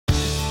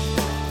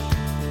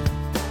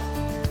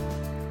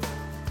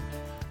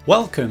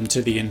Welcome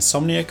to the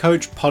Insomnia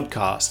Coach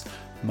podcast.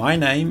 My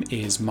name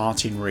is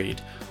Martin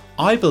Reed.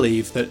 I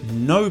believe that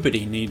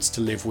nobody needs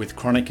to live with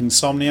chronic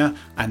insomnia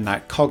and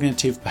that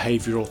cognitive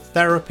behavioral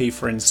therapy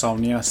for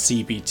insomnia,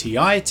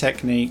 CBTI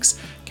techniques,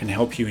 can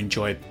help you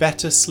enjoy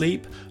better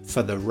sleep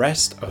for the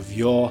rest of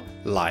your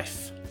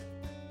life.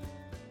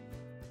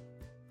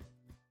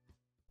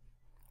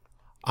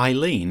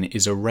 Eileen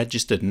is a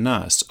registered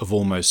nurse of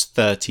almost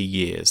 30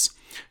 years.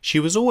 She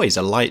was always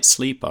a light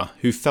sleeper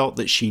who felt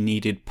that she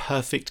needed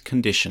perfect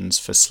conditions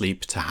for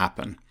sleep to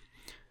happen.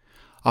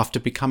 After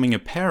becoming a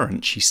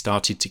parent, she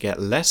started to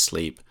get less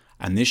sleep,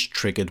 and this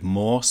triggered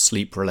more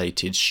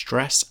sleep-related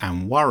stress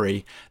and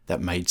worry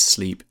that made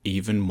sleep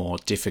even more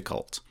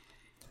difficult.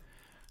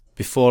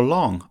 Before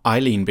long,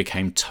 Eileen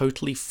became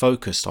totally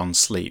focused on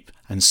sleep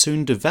and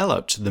soon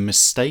developed the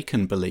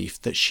mistaken belief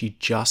that she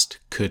just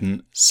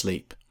couldn't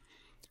sleep.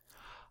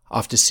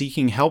 After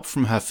seeking help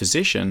from her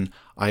physician,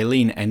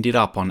 Eileen ended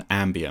up on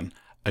Ambien,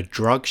 a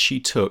drug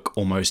she took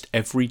almost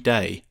every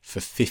day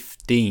for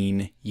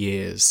 15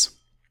 years.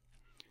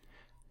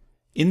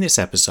 In this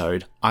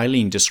episode,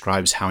 Eileen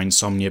describes how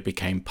insomnia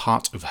became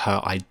part of her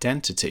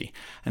identity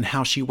and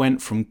how she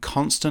went from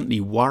constantly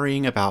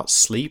worrying about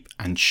sleep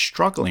and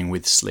struggling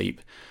with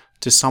sleep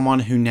to someone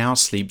who now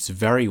sleeps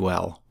very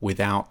well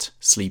without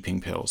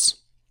sleeping pills.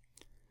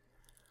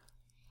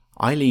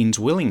 Eileen's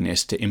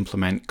willingness to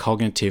implement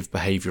cognitive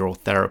behavioral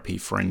therapy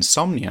for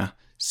insomnia,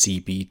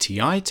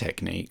 CBTI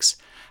techniques,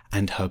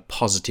 and her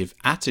positive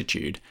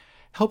attitude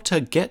helped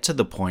her get to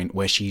the point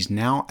where she's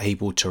now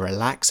able to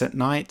relax at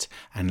night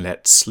and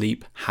let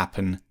sleep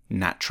happen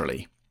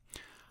naturally.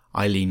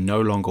 Eileen no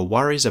longer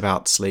worries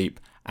about sleep,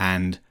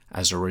 and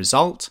as a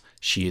result,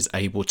 she is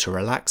able to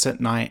relax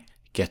at night,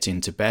 get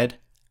into bed,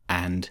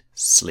 and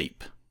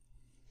sleep.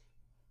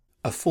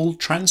 A full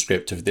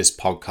transcript of this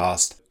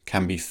podcast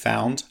can be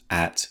found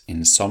at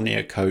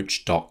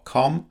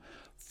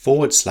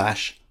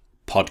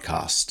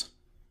insomniacoach.com/podcast.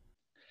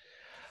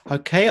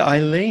 Okay,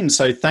 Eileen,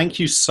 so thank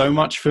you so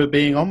much for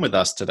being on with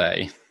us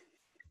today.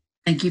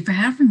 Thank you for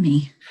having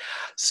me.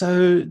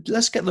 So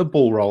let's get the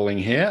ball rolling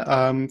here.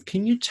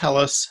 Can you tell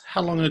us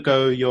how long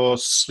ago your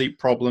sleep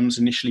problems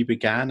initially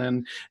began,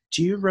 and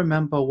do you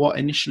remember what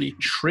initially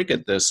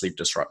triggered the sleep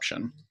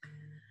disruption?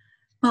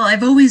 Well,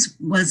 I've always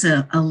was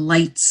a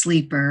light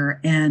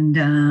sleeper, and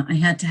I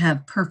had to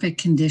have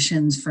perfect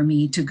conditions for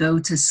me to go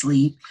to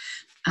sleep.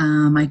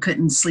 I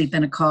couldn't sleep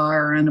in a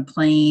car or on a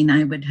plane.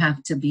 I would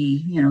have to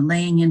be,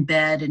 laying in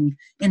bed and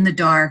in the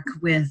dark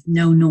with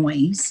no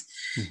noise.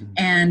 Mm-hmm.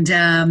 And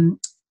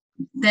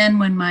then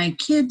when my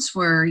kids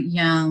were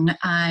young,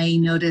 I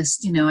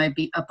noticed, I'd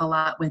be up a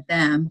lot with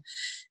them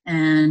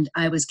and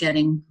I was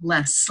getting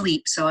less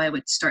sleep. So I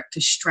would start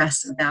to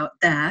stress about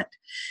that.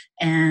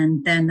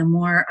 And then the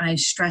more I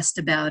stressed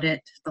about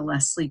it, the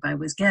less sleep I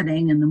was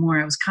getting. And the more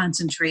I was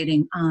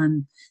concentrating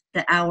on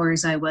the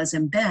hours I was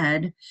in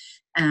bed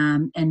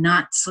and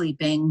not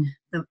sleeping,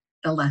 the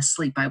less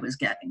sleep I was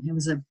getting. It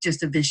was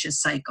just a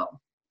vicious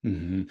cycle.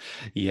 Mm-hmm.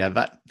 Yeah,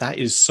 that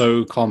is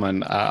so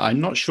common.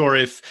 I'm not sure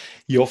if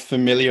you're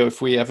familiar,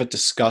 if we ever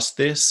discussed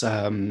this,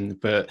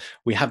 but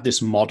we have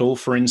this model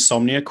for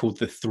insomnia called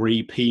the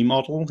 3P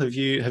model. Have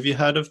you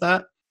heard of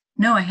that?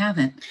 No, I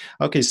haven't.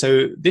 Okay,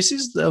 so this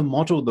is the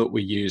model that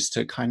we use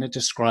to kind of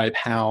describe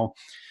how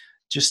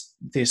just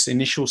this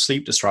initial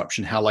sleep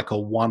disruption, how like a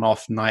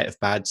one-off night of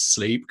bad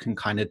sleep can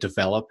kind of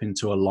develop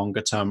into a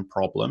longer-term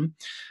problem.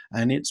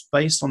 And it's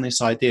based on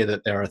this idea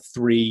that there are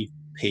 3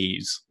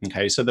 Ps.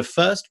 Okay, so the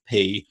first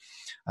P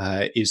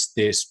is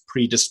this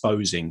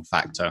predisposing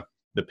factor.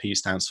 The P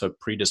stands for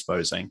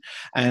predisposing.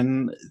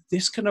 And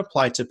this can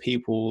apply to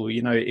people,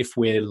 if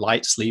we're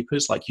light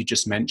sleepers, like you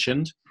just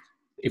mentioned.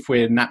 If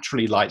we're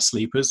naturally light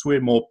sleepers, we're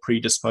more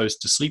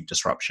predisposed to sleep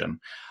disruption.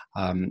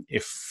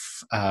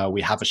 If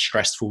we have a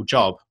stressful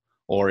job,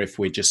 or if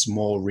we're just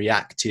more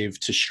reactive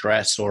to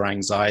stress or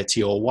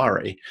anxiety or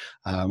worry,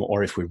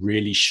 or if we're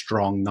really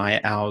strong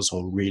night owls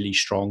or really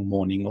strong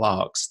morning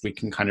larks, we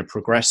can kind of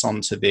progress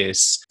onto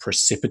this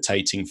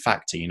precipitating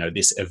factor,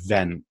 this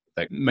event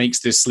that makes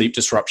this sleep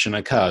disruption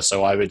occur.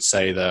 So I would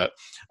say that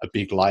a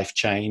big life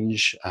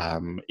change,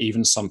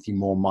 even something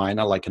more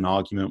minor like an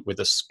argument with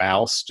a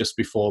spouse just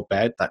before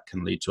bed, that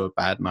can lead to a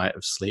bad night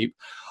of sleep.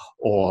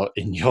 Or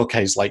in your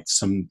case, like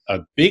a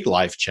big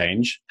life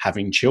change,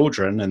 having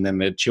children, and then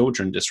their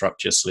children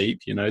disrupt your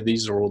sleep.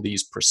 These are all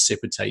these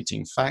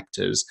precipitating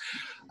factors.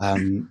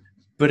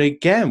 But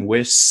again,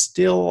 we're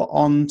still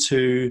on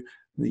to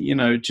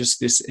just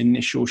this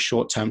initial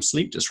short-term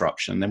sleep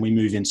disruption. Then we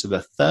move into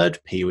the third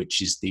P,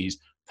 which is these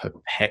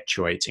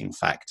perpetuating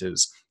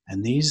factors.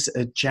 And these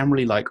are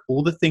generally like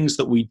all the things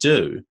that we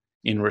do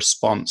in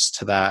response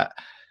to that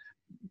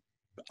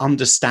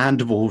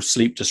understandable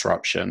sleep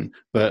disruption,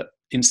 but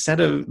instead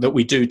of that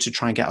we do to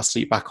try and get our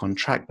sleep back on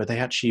track, but they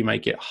actually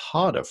make it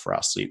harder for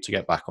our sleep to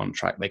get back on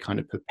track. They kind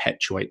of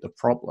perpetuate the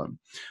problem.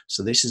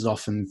 So this is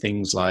often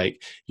things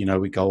like,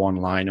 we go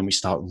online and we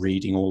start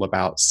reading all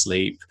about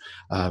sleep.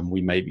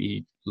 We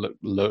maybe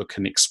look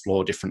and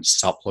explore different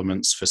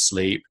supplements for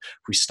sleep.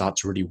 We start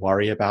to really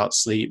worry about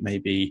sleep,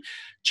 maybe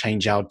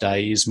change our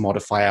days,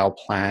 modify our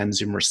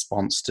plans in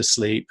response to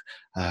sleep,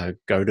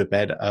 go to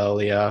bed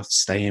earlier,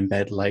 stay in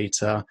bed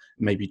later,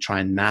 maybe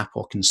try and nap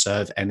or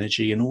conserve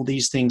energy. And all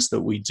these things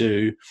that we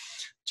do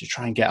to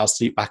try and get our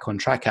sleep back on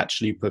track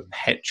actually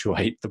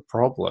perpetuate the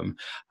problem.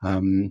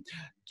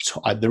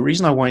 The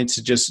reason I wanted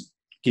to just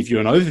give you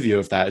an overview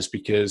of that is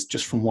because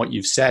just from what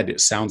you've said, it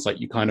sounds like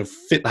you kind of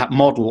fit that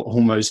model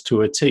almost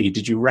to a T.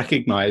 Did you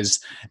recognize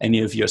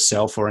any of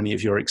yourself or any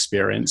of your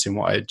experience in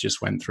what I just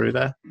went through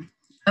there?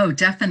 Oh,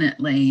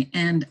 definitely.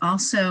 And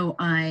also,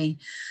 I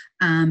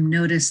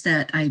noticed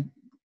that I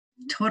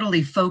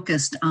totally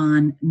focused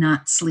on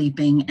not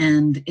sleeping,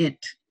 and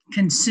it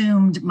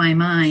consumed my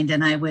mind.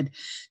 And I would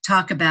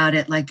talk about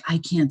it like, I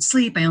can't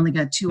sleep. I only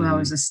got 2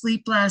 hours of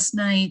sleep last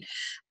night.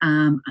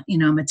 I'm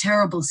a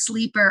terrible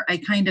sleeper. I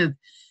kind of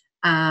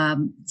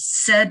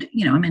said,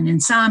 I'm an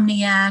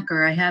insomniac,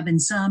 or I have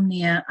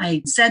insomnia.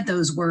 I said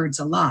those words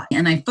a lot,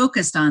 and I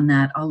focused on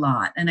that a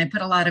lot. And I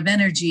put a lot of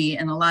energy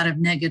and a lot of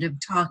negative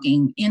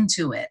talking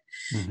into it.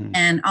 Mm-hmm.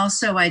 And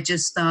also, I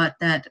just thought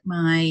that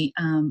my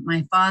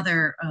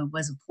father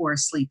was a poor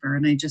sleeper,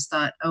 and I just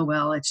thought, oh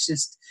well, it's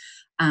just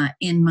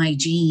in my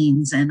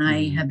genes, and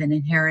I have been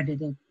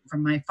inherited it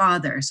from my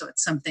father, so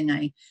it's something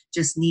I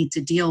just need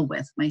to deal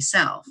with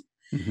myself.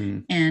 Mm-hmm.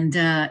 And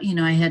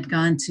I had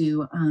gone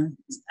to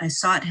I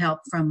sought help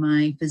from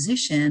my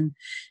physician,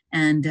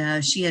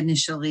 and she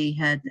initially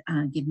had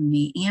given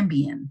me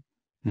Ambien,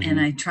 and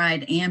I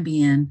tried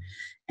Ambien,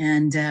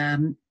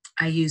 and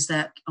I used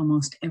that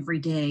almost every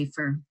day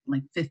for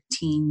like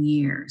 15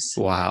 years.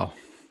 Wow.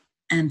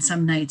 And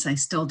some nights I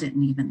still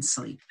didn't even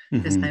sleep,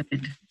 because Mm-hmm. I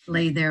would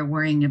lay there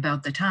worrying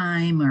about the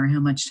time, or how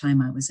much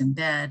time I was in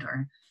bed,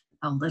 or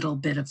a little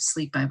bit of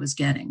sleep I was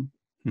getting.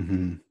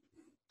 Mm-hmm.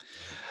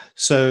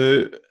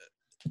 So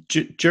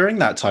during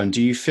that time,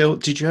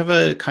 did you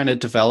ever kind of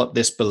develop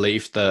this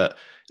belief that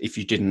if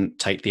you didn't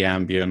take the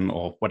Ambien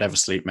or whatever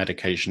sleep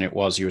medication it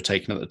was you were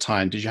taking at the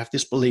time, did you have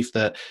this belief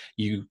that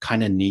you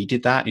kind of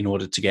needed that in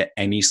order to get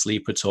any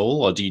sleep at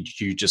all? Or did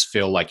you just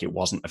feel like it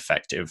wasn't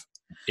effective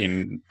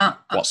in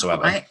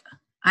whatsoever?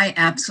 I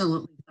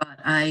absolutely thought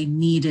I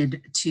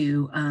needed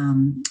to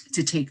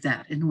take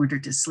that in order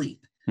to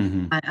sleep.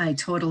 Mm-hmm. I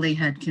totally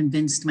had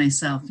convinced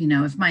myself,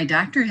 if my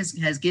doctor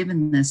has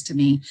given this to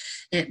me,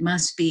 it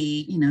must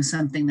be,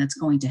 something that's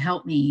going to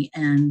help me,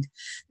 and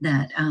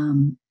that,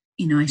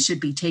 I should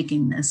be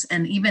taking this.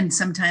 And even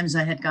sometimes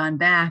I had gone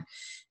back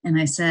and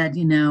I said,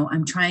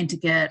 I'm trying to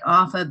get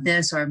off of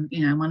this, or,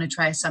 I want to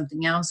try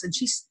something else. And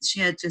she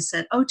had just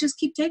said, oh, just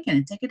keep taking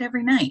it. Take it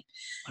every night.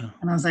 Oh.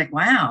 And I was like,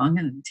 wow, I'm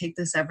going to take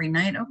this every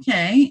night.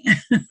 Okay.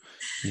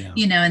 Yeah.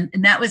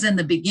 And that was in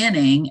the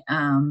beginning.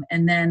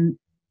 And then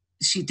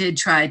she did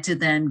try to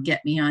then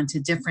get me onto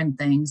different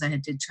things. I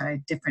did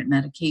try different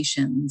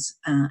medications,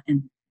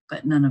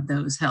 but none of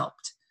those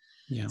helped.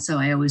 Yeah. So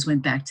I always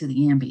went back to the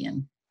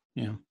Ambien.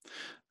 Yeah.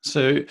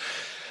 So,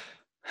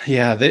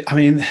 yeah,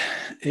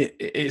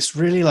 it's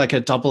really like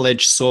a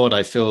double-edged sword.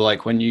 I feel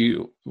like when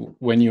you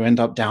end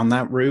up down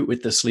that route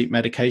with the sleep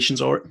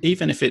medications, or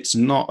even if it's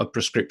not a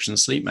prescription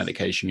sleep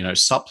medication,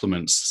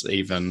 supplements,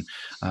 even,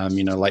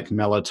 like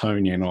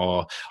melatonin,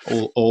 or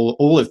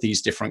all of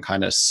these different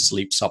kind of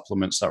sleep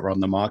supplements that are on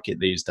the market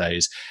these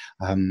days.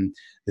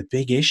 The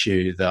big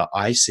issue that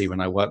I see when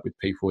I work with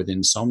people with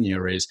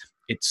insomnia is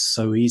it's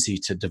so easy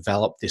to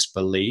develop this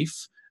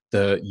belief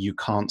that you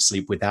can't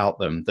sleep without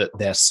them, that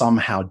they're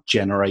somehow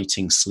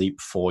generating sleep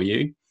for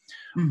you,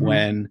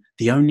 when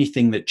the only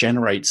thing that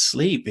generates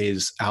sleep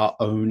is our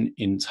own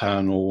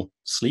internal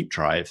sleep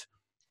drive.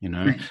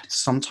 Right.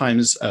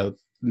 Sometimes a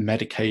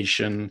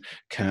medication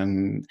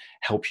can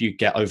help you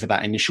get over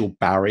that initial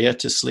barrier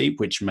to sleep,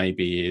 which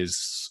maybe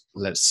is,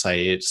 let's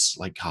say it's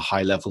like a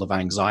high level of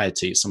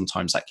anxiety.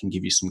 Sometimes that can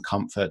give you some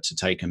comfort to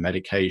take a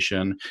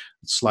medication,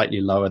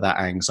 slightly lower that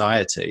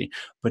anxiety,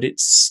 but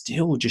it's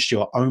still just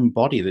your own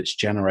body that's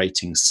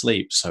generating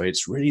sleep. So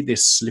it's really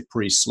this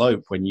slippery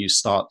slope when you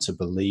start to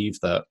believe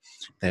that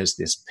there's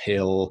this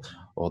pill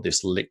or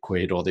this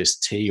liquid or this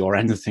tea or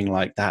anything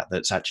like that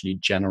that's actually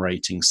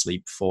generating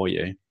sleep for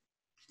you.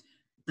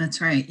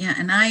 That's right. Yeah.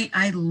 And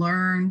I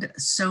learned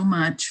so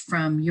much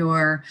from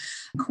your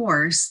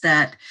course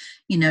that,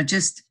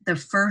 just the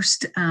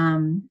first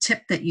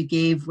tip that you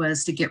gave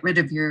was to get rid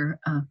of your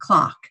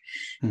clock.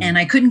 And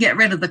I couldn't get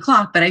rid of the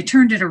clock, but I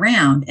turned it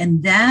around.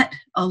 And that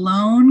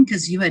alone,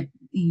 because you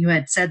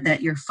had said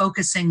that you're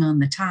focusing on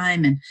the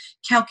time and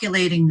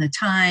calculating the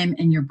time,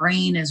 and your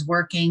brain is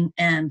working.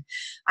 And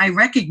I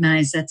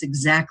recognized that's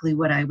exactly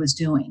what I was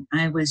doing.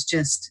 I was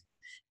just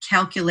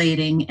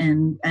calculating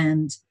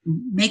and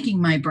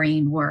making my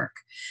brain work,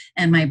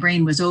 and my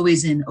brain was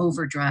always in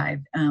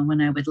overdrive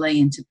when I would lay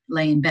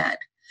in bed.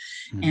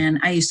 And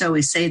I used to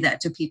always say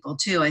that to people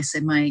too. I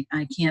said,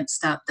 I can't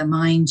stop the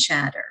mind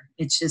chatter.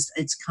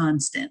 It's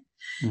constant.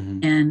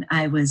 And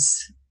I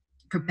was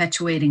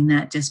perpetuating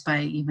that just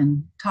by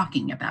even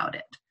talking about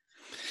it.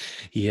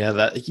 Yeah,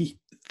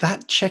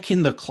 that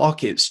checking the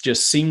clock, it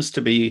just seems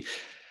to be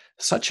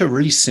such a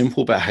really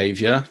simple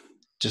behavior,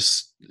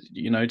 just,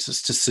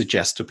 just to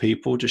suggest to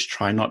people, just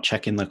try not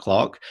checking the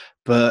clock.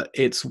 But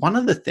it's one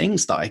of the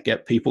things that I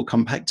get people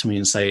come back to me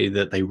and say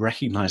that they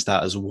recognize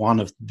that as one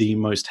of the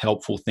most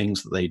helpful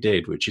things that they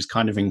did, which is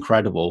kind of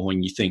incredible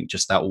when you think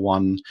just that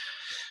one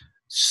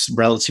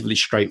relatively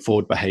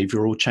straightforward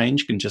behavioral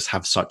change can just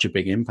have such a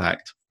big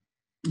impact.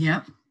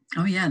 Yep.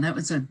 Oh yeah, that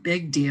was a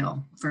big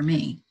deal for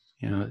me.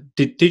 Yeah.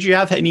 Did you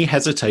have any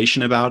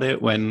hesitation about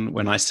it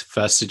when I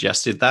first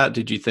suggested that?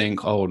 Did you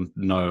think, oh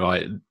no,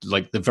 I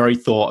like the very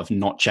thought of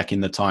not checking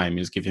the time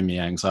is giving me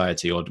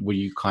anxiety, or were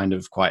you kind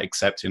of quite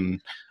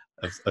accepting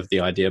of the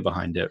idea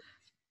behind it?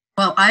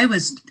 Well, I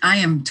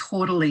am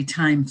totally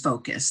time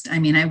focused. I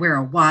mean, I wear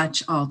a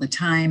watch all the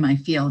time. I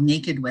feel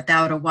naked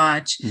without a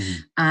watch.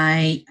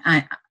 Hmm.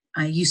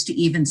 I used to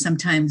even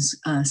sometimes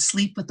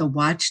sleep with a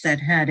watch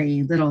that had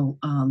a little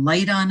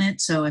light on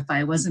it. So if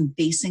I wasn't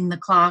facing the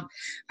clock,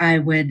 I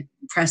would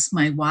press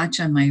my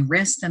watch on my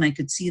wrist and I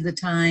could see the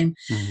time.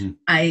 Hmm.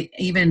 I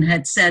even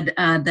had said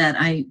that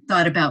I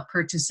thought about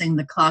purchasing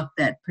the clock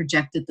that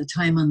projected the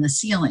time on the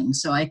ceiling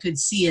so I could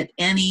see at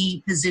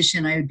any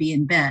position I would be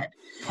in bed.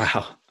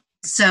 Wow.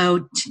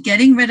 So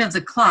getting rid of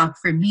the clock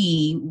for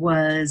me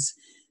was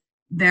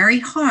very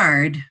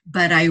hard,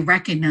 but I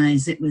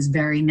recognize it was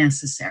very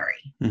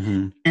necessary.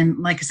 Hmm. And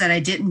like I said, I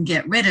didn't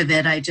get rid of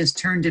it. I just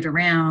turned it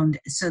around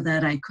so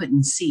that I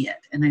couldn't see it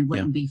and I Yeah.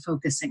 wouldn't be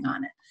focusing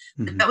on it.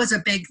 But Hmm. that was a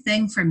big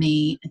thing for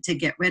me to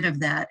get rid of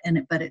that.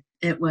 But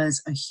it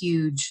was a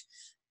huge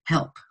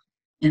help.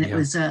 And it Yeah.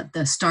 was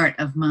the start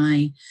of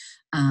my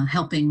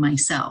helping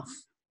myself.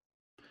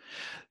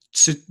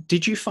 So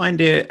did you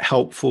find it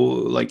helpful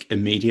like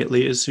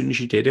immediately as soon as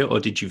you did it, or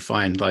did you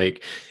find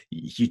like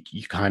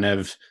you kind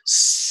of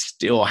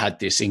still had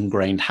this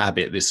ingrained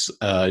habit, this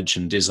urge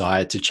and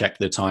desire to check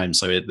the time,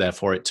 so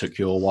therefore it took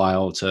you a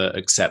while to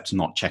accept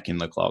not checking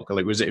the clock?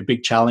 Like, was it a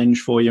big challenge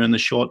for you in the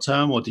short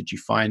term, or did you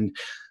find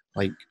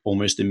like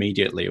almost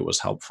immediately it was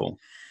helpful?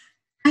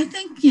 I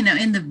think,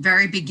 in the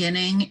very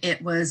beginning,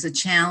 it was a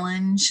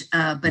challenge,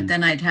 but Mm.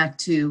 then I'd have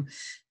to,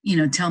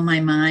 tell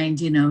my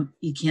mind,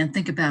 you can't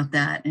think about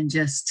that. And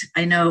just,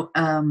 I know,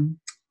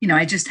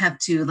 I just have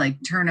to like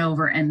turn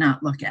over and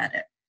not look at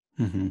it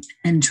Hmm.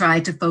 and try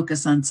to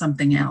focus on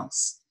something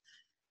else.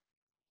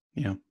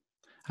 Yeah.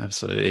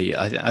 Absolutely.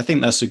 I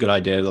think that's a good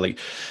idea. Like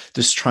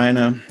just trying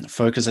to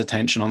focus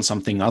attention on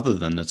something other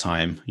than the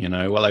time,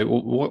 Well, like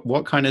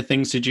what kind of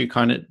things did you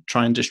kind of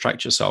try and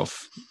distract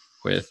yourself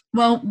with?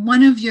 Well,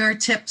 one of your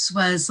tips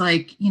was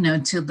like,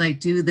 to like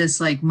do this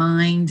like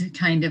mind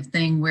kind of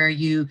thing where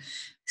you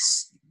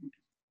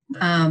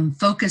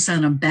focus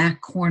on a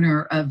back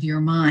corner of your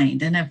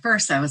mind. And at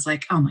first I was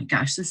like, oh my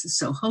gosh, this is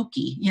so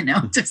hokey,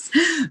 just,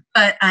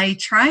 but I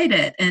tried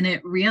it and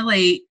it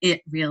really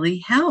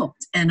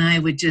helped. And I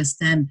would just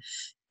then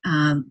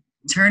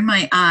turn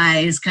my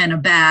eyes kind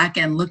of back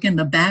and look in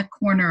the back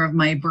corner of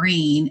my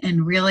brain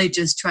and really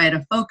just try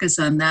to focus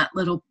on that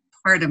little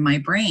part of my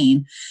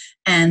brain.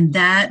 And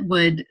that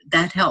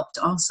helped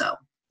also.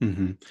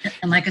 Hmm.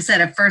 And like I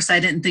said, at first I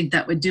didn't think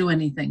that would do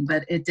anything,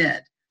 but it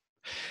did.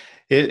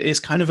 It's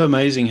kind of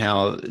amazing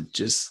how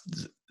just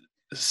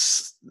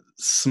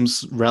some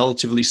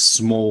relatively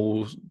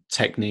small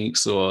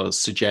techniques or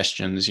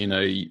suggestions,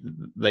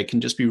 they can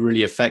just be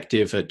really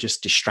effective at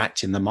just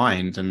distracting the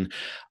mind. And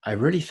I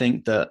really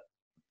think that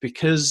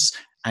because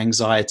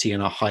anxiety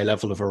and a high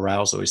level of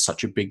arousal is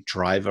such a big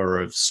driver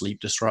of sleep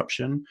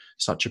disruption,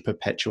 such a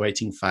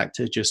perpetuating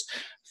factor, just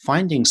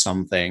finding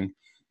something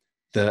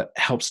that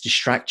helps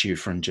distract you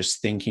from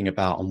just thinking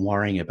about and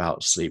worrying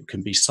about sleep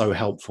can be so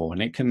helpful.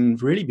 And it can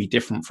really be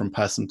different from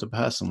person to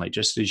person. Like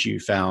just as you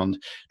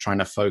found trying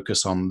to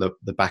focus on the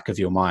back of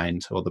your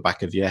mind or the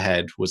back of your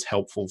head was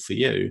helpful for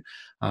you,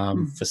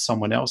 for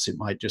someone else it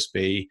might just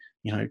be,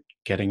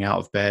 getting out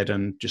of bed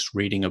and just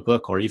reading a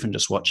book, or even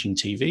just watching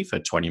TV for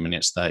 20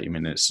 minutes, 30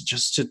 minutes,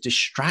 just to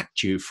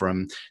distract you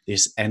from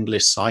this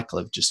endless cycle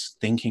of just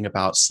thinking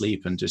about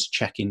sleep and just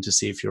checking to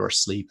see if you're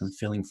asleep and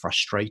feeling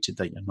frustrated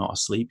that you're not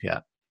asleep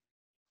yet.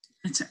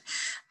 That's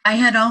I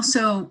had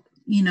also,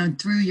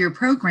 through your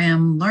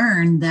program,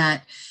 learned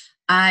that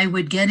I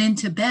would get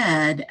into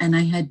bed and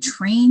I had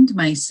trained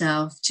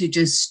myself to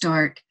just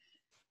start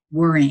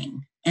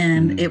worrying.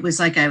 And Mm. it was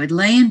like I would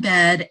lay in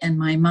bed and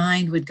my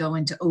mind would go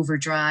into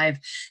overdrive.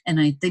 And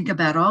I think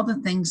about all the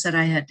things that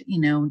I had,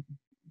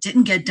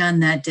 didn't get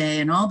done that day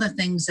and all the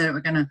things that were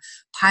going to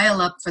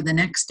pile up for the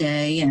next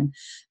day. And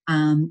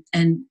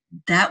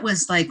that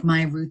was like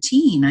my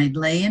routine. I'd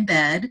lay in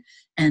bed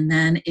and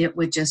then it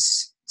would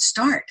just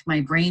start. My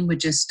brain would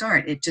just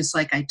start. It just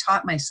like I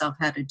taught myself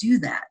how to do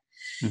that.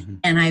 Mhm.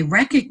 And I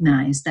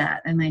recognized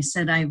that. And I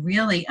said,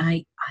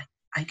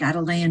 I got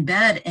to lay in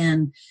bed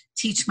and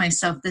teach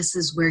myself this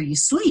is where you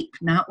sleep,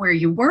 not where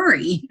you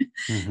worry.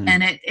 Mhm.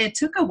 And it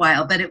took a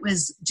while, but it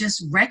was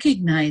just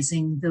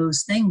recognizing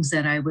those things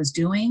that I was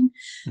doing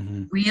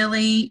Mhm.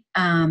 really,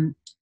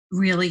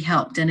 really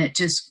helped. And it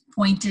just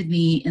pointed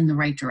me in the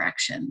right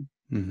direction.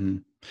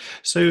 Mhm.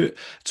 So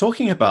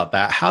talking about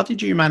that, how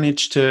did you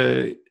manage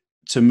to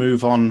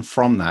move on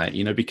from that?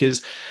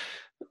 Because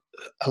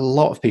a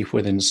lot of people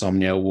with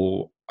insomnia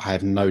will, I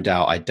have no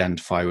doubt,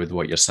 identify with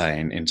what you're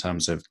saying in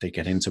terms of they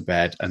get into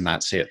bed and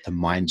that's it. The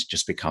mind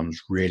just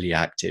becomes really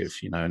active,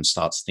 and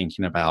starts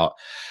thinking about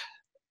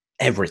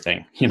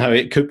everything.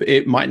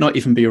 It might not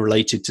even be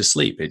related to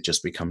sleep. It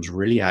just becomes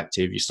really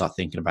active. You start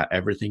thinking about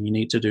everything you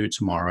need to do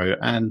tomorrow.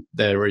 And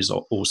there is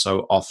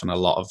also often a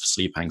lot of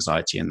sleep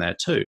anxiety in there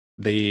too.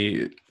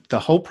 The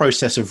whole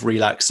process of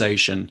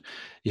relaxation,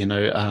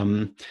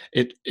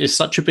 it is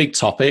such a big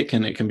topic,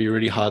 and it can be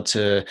really hard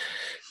to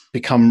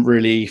become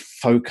really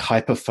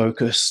hyper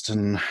focused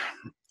and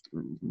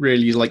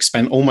really like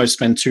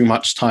spend too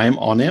much time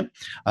on it.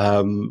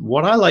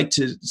 What I like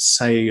to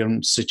say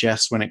and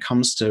suggest when it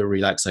comes to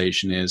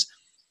relaxation is,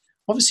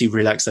 obviously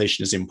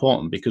relaxation is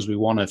important because we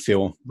want to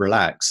feel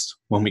relaxed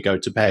when we go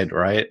to bed,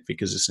 right?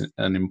 Because it's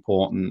an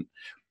important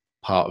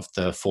part of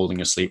the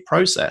falling asleep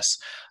process.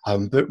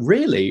 But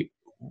really,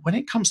 when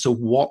it comes to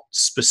what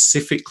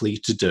specifically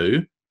to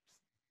do,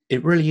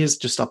 it really is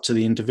just up to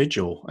the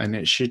individual, and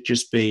it should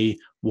just be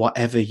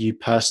whatever you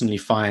personally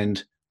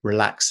find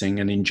relaxing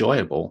and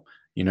enjoyable,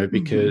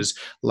 because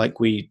like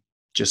we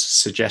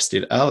just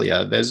suggested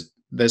earlier,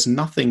 there's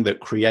nothing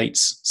that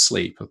creates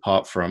sleep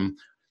apart from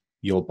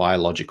your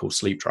biological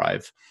sleep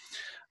drive.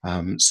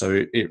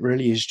 So it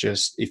really is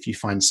just, if you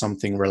find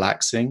something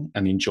relaxing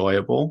and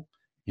enjoyable,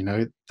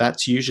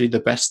 that's usually the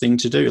best thing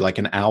to do. Like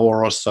an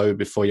hour or so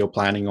before you're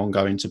planning on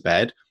going to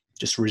bed,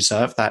 just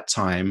reserve that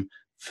time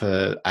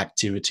for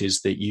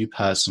activities that you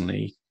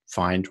personally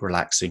find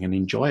relaxing and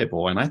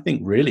enjoyable. And I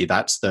think really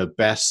that's the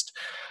best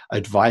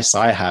advice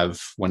I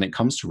have when it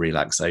comes to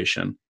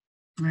relaxation.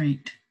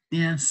 Right.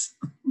 Yes.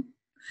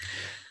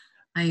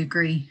 I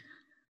agree.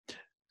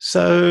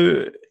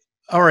 So,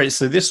 all right.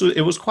 So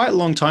it was quite a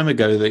long time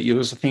ago that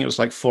I think it was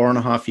like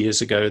 4.5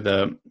 years ago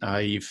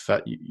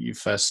that you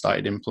first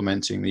started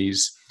implementing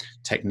these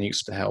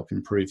techniques to help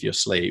improve your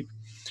sleep.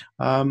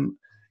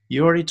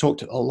 You already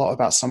talked a lot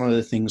about some of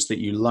the things that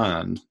you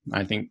learned.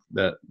 I think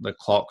that the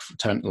clock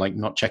like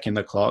not checking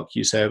the clock,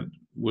 you said,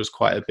 was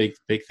quite a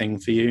big thing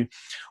for you.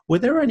 Were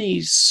there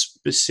any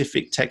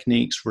specific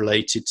techniques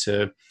related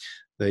to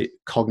the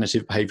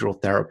cognitive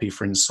behavioral therapy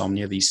for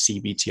insomnia, these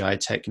CBTI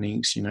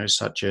techniques,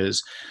 such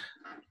as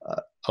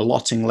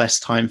allotting less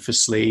time for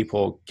sleep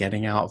or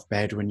getting out of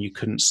bed when you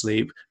couldn't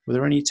sleep? Were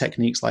there any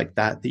techniques like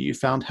that you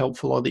found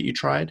helpful or that you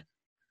tried?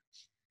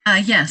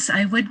 Yes,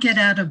 I would get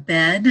out of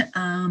bed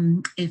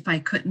if I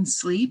couldn't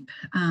sleep.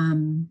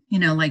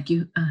 Like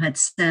you had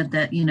said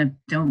that,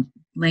 don't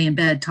lay in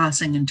bed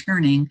tossing and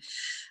turning.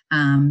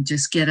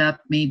 Just get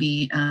up,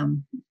 maybe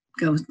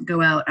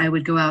go out. I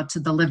would go out to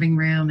the living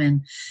room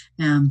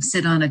and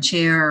sit on a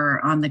chair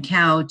or on the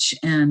couch,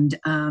 and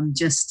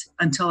just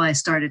until I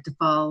started to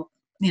fall,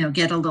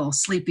 get a little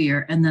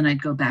sleepier, and then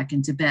I'd go back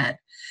into bed.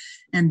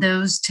 And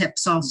those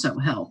tips also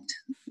helped.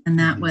 And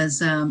that was,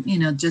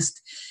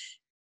 just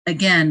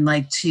again,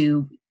 like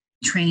to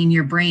train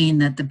your brain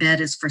that the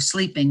bed is for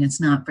sleeping. It's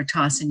not for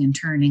tossing and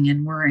turning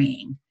and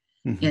worrying.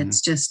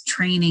 It's just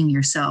training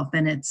yourself.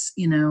 And it's,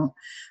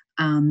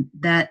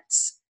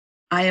 that's,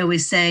 I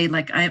always say,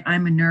 like,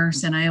 I'm a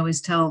nurse, and I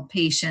always tell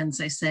patients,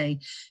 I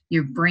say,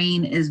 your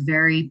brain is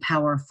very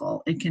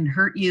powerful. It can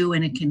hurt you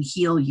and it can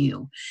heal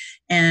you.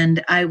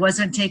 And I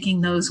wasn't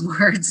taking those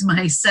words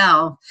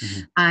myself.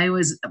 I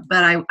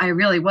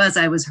really was.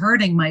 I was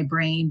hurting my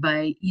brain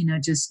by,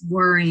 just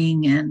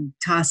worrying and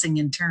tossing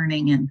and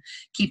turning and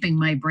keeping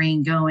my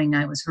brain going.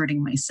 I was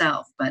hurting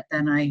myself. But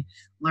then I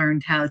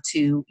learned how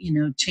to,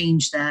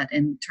 change that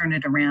and turn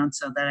it around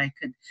so that I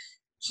could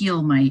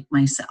heal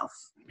myself.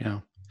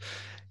 Yeah.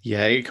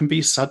 Yeah, it can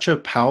be such a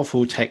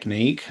powerful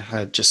technique,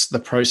 just the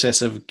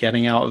process of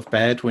getting out of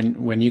bed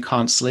when you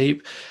can't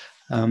sleep.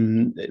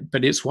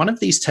 But it's one of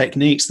these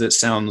techniques that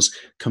sounds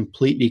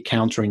completely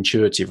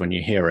counterintuitive when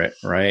you hear it,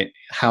 right?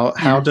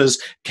 How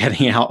does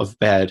getting out of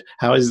bed,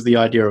 how is the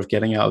idea of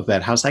getting out of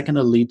bed, how's that going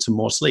to lead to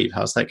more sleep?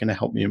 How's that going to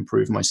help me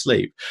improve my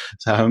sleep?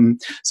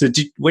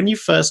 When you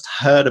first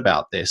heard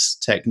about this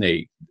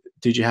technique,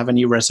 did you have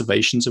any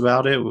reservations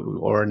about it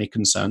or any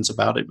concerns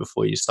about it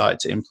before you started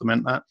to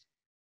implement that?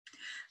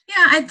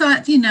 Yeah, I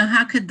thought,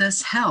 how could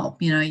this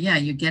help?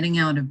 You're getting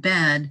out of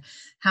bed.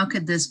 How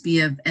could this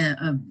be of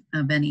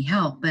any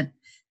help? But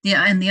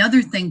and the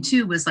other thing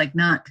too was like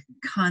not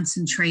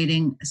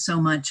concentrating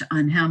so much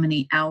on how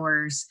many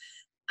hours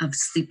of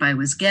sleep I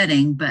was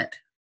getting, but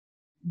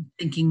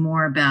thinking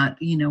more about,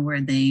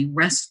 were they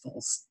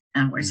restful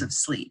hours of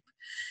sleep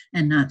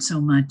and not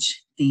so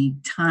much the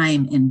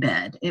time in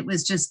bed. It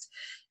was just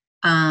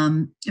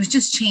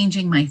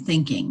changing my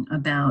thinking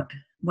about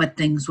what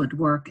things would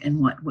work and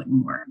what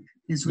wouldn't work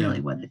is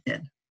really what it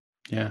did.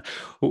 Yeah.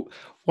 Well,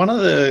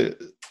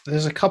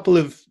 there's a couple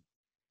of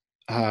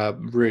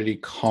really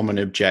common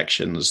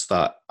objections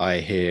that I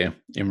hear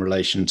in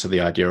relation to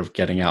the idea of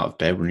getting out of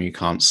bed when you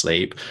can't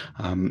sleep.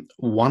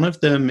 One of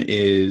them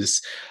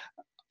is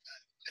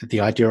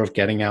the idea of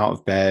getting out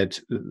of bed,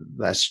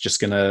 that's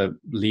just going to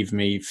leave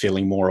me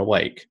feeling more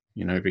awake,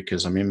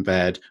 because I'm in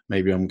bed.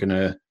 Maybe I'm going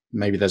to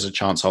maybe there's a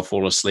chance I'll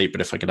fall asleep,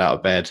 but if I get out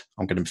of bed,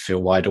 I'm going to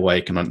feel wide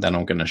awake, and then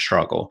I'm going to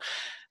struggle.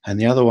 And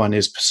the other one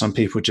is some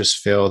people just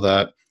feel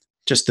that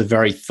just the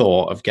very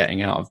thought of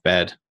getting out of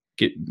bed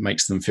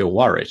makes them feel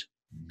worried,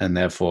 and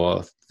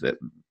therefore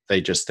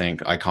they just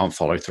think, I can't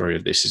follow through.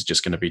 This is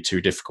just going to be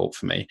too difficult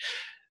for me.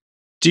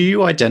 Do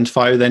you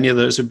identify with any of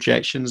those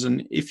objections?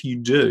 And if you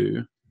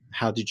do,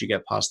 how did you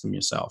get past them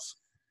yourself?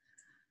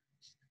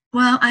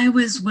 Well, I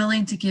was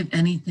willing to give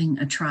anything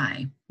a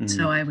try.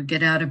 So Mm. I would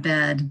get out of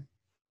bed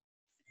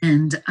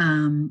and,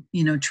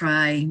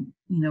 try,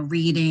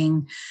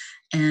 reading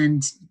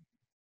and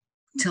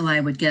till I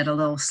would get a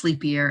little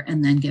sleepier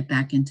and then get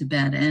back into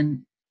bed.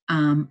 And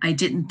I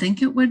didn't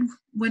think it would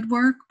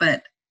work,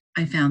 but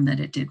I found that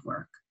it did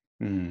work.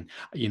 Mm.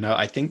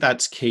 I think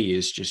that's key,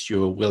 is just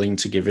you're willing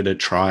to give it a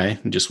try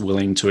and just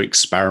willing to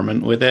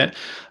experiment with it.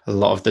 A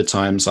lot of the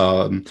times,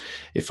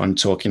 if I'm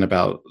talking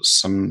about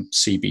some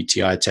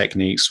CBTI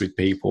techniques with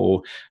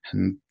people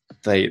and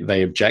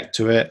they object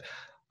to it,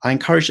 I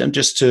encourage them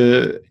just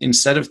to,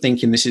 instead of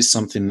thinking this is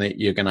something that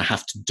you're going to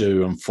have to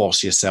do and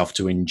force yourself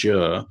to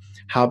endure,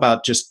 how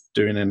about just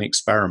doing an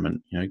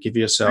experiment? Give Right.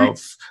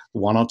 yourself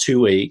 1 or 2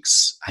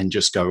 weeks and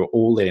just go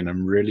all in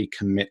and really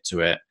commit to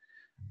it.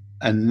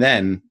 And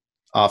then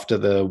after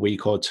the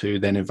week or two,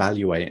 then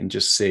evaluate and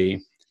just see,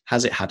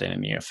 has it had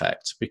any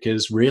effect?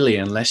 Because really,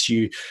 unless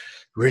you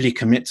really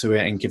commit to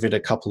it and give it a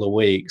couple of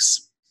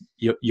weeks,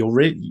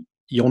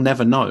 you'll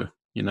never know.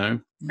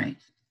 Right.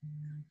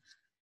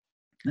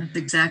 That's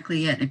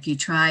exactly it. If you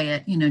try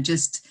it,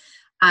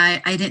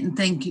 I didn't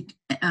think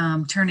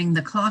turning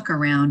the clock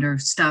around or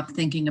stop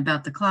thinking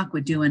about the clock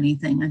would do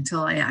anything until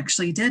I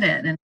actually did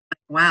it. And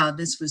wow,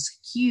 this was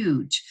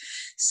huge.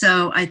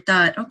 So I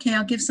thought, okay,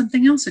 I'll give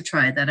something else a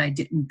try that I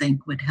didn't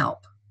think would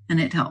help.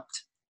 And it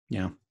helped.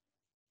 Yeah.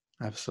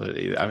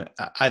 Absolutely.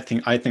 I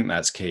think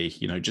that's key,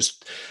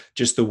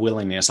 just the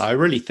willingness. I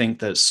really think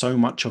that so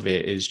much of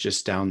it is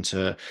just down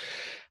to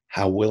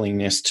our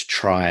willingness to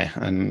try.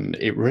 And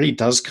it really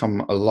does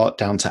come a lot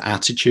down to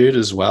attitude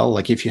as well.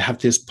 Like if you have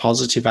this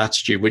positive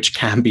attitude, which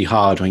can be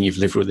hard when you've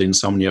lived with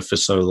insomnia for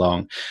so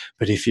long,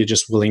 but if you're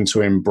just willing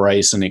to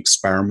embrace and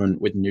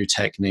experiment with new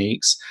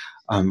techniques,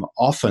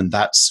 often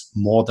that's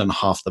more than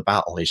half the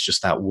battle, is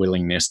just that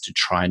willingness to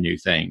try new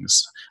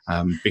things.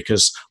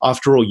 Because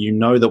after all,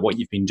 that what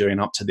you've been doing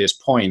up to this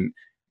point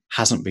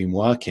hasn't been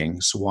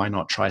working. So why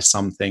not try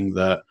something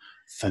that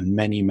for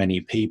many, many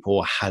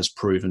people has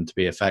proven to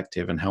be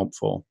effective and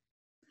helpful?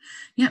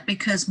 Yeah,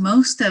 because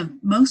most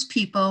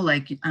people,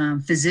 like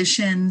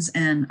physicians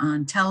and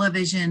on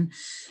television,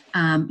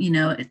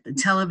 the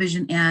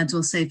television ads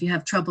will say if you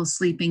have trouble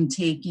sleeping,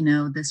 take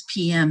this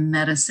PM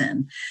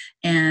medicine,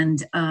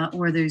 and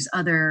or there's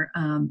other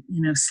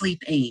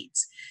sleep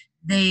aids.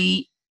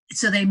 They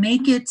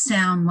make it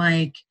sound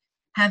like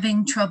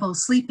having trouble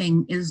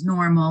sleeping is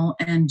normal,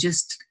 and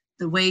just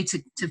the way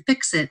to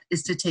fix it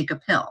is to take a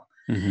pill.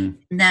 Mm-hmm.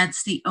 And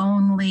that's the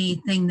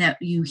only thing that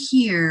you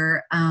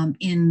hear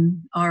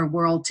in our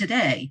world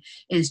today,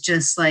 is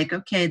just like,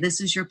 okay, this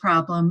is your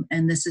problem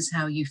and this is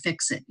how you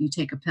fix it. You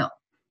take a pill.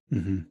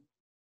 Mm-hmm.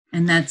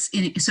 And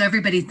so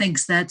everybody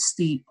thinks that's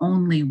the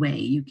only way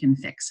you can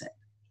fix it.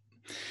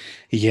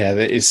 Yeah,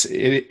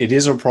 it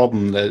is a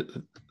problem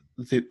that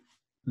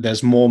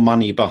there's more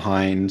money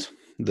behind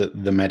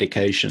the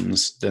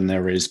medications than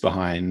there is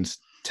behind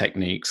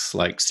techniques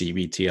like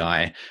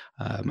CBTI.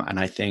 And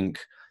I think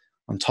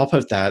on top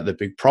of that, the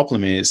big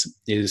problem is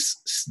these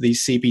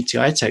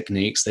CBTI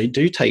techniques, they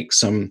take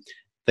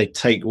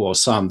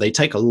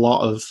a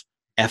lot of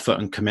effort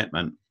and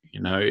commitment,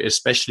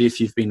 especially if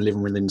you've been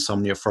living with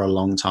insomnia for a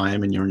long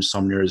time and your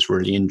insomnia is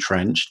really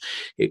entrenched.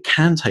 It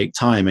can take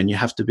time, and you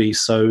have to be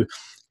so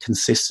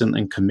consistent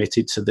and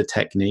committed to the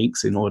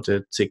techniques in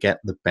order to get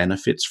the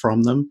benefits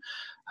from them.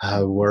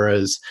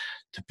 Whereas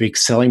the big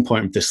selling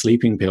point of the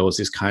sleeping pills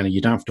is kind of,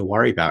 you don't have to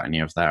worry about any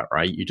of that,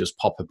 right? You just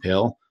pop a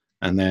pill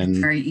and then...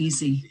 Very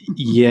easy.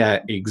 Yeah,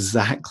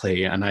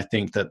 exactly. And I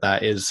think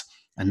that is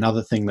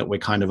another thing that we're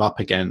kind of up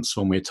against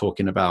when we're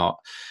talking about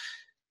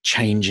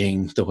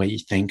changing the way you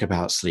think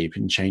about sleep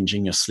and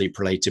changing your sleep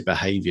related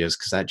behaviors,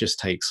 because that just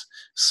takes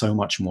so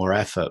much more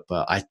effort.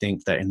 But I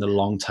think that in the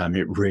long term,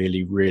 it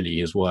really,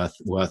 really is worth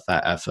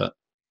that effort.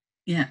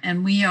 Yeah.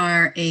 And we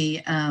are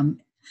a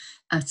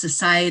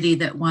society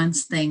that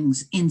wants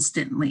things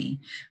instantly.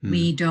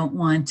 We don't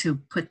want to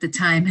put the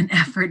time and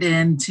effort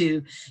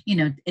into,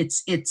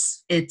 it's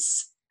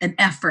an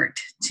effort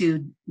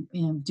to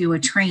do a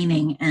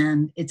training,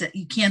 and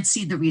you can't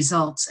see the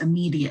results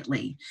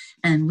immediately.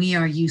 And we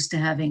are used to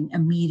having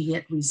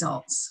immediate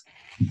results.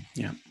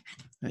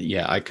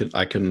 Yeah, I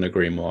couldn't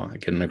agree more. I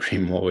couldn't agree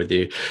more with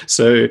you.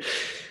 So,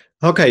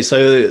 okay,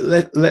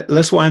 so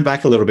let's wind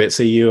back a little bit.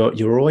 So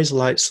you're always a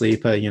light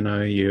sleeper.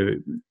 Your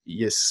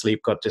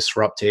sleep got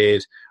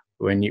disrupted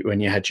when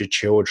you had your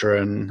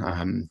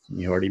children.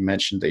 You already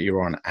mentioned that you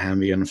were on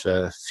Ambien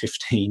for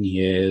 15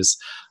 years.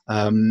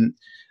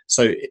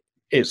 So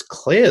it's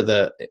clear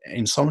that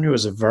insomnia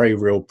was a very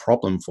real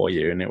problem for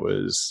you, and it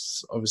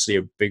was obviously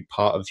a big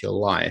part of your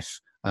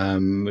life. I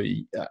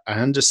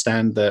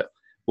understand that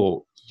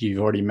Well, you've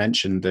already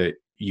mentioned that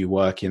you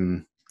work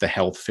in the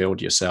health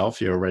field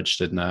yourself. You're a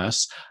registered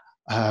nurse.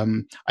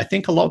 I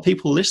think a lot of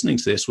people listening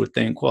to this would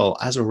think, well,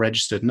 as a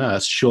registered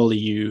nurse, surely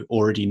you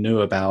already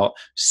knew about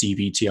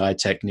CBTI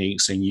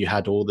techniques and you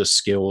had all the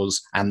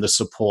skills and the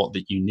support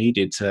that you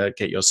needed to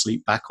get your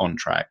sleep back on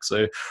track.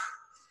 So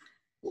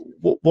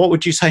what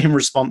would you say in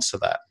response to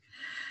that?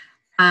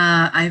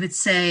 I would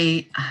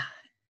say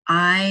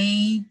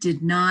I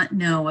did not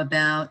know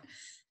about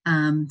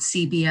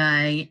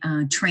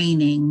CBI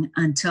training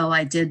until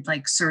I did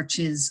like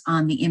searches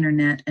on the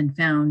internet and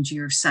found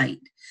your site.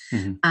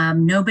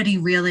 Mm-hmm.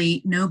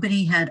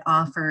 Nobody had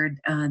offered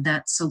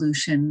that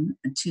solution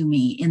to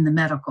me in the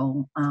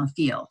medical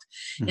field.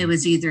 Mm-hmm. It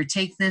was either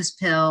take this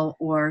pill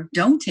or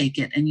don't take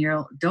it, and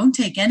don't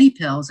take any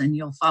pills, and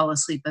you'll fall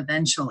asleep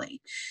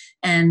eventually.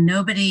 And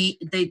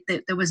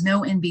there was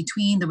no in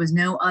between. There was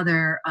no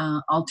other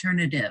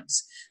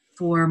alternatives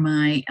for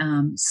my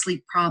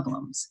sleep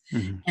problems.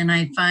 Mm-hmm. And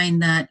I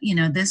find that,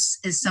 this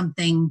is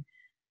something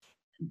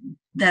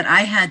that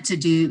I had to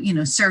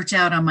do, search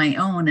out on my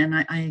own. And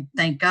I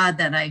thank God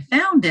that I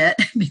found it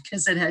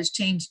because it has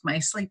changed my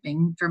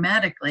sleeping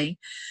dramatically.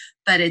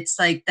 But it's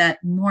like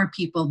that more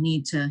people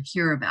need to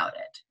hear about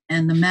it,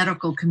 and the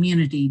medical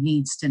community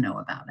needs to know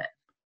about it.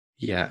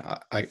 Yeah,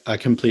 I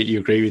completely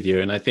agree with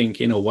you. And I think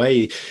in a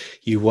way,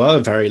 you were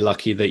very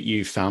lucky that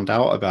you found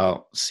out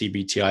about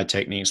CBTI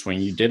techniques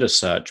when you did a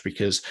search,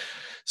 because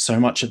so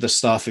much of the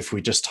stuff, if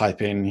we just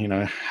type in,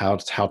 how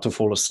to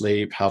fall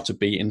asleep, how to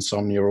beat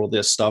insomnia, all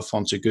this stuff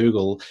onto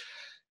Google,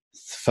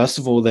 first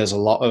of all, there's a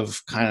lot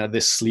of kind of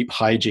this sleep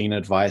hygiene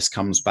advice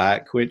comes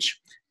back, which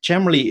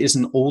generally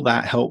isn't all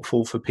that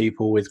helpful for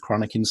people with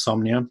chronic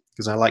insomnia,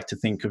 because I like to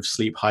think of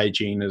sleep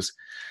hygiene as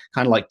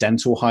kind of like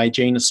dental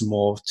hygiene. It's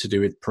more to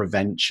do with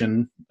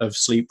prevention of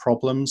sleep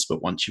problems.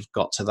 But once you've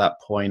got to that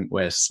point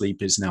where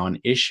sleep is now an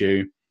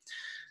issue,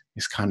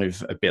 it's kind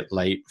of a bit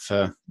late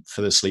for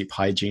the sleep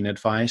hygiene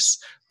advice.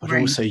 But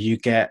Right. Also you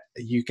get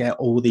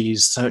all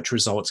these search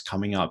results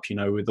coming up,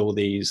 with all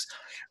these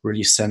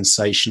really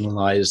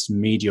sensationalized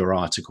media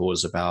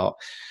articles about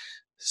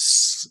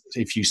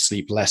if you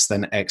sleep less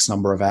than X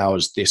number of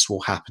hours, this will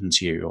happen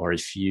to you. Or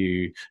if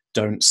you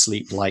don't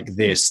sleep like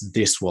this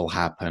will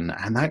happen.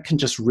 And that can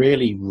just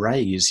really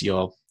raise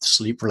your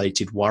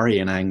sleep-related worry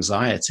and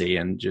anxiety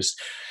and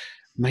just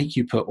make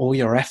you put all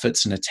your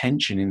efforts and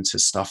attention into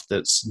stuff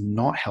that's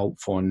not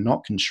helpful and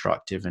not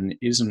constructive and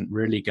isn't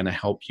really going to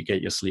help you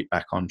get your sleep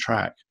back on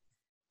track.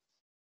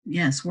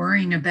 Yes,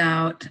 worrying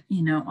about,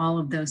 all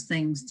of those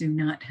things do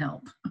not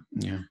help.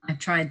 Yeah. I've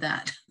tried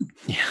that.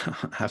 Yeah,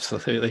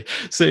 absolutely.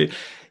 So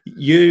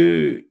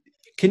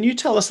can you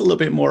tell us a little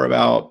bit more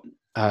about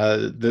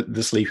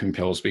the sleeping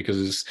pills?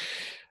 Because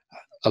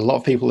a lot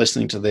of people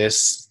listening to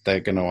this, they're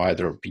going to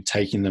either be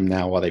taking them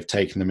now or they've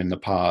taken them in the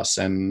past.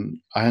 And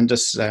I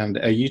understand,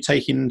 are you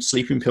taking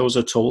sleeping pills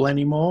at all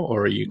anymore,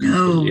 or are you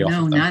completely off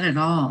of them? Not at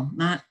all.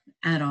 Not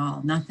at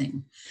all.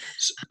 Nothing.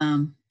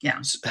 Yeah.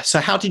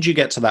 So how did you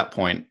get to that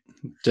point?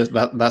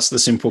 That's the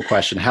simple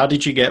question. How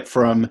did you get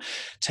from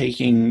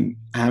taking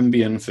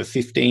Ambien for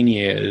 15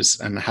 years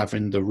and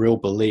having the real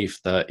belief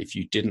that if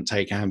you didn't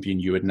take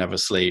Ambien, you would never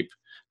sleep,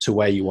 to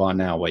where you are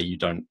now, where you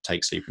don't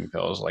take sleeping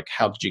pills? Like,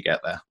 how did you get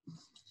there?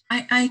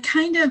 I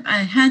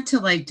had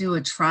to do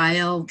a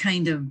trial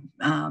kind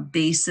of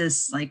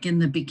basis. Like in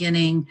the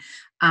beginning,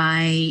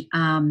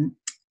 on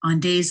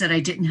days that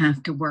I didn't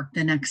have to work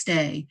the next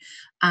day,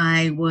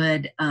 I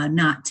would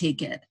not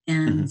take it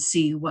and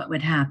see what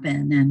would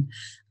happen. And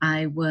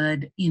I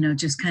would,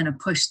 just kind of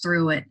push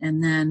through it.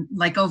 And then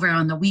over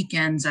on the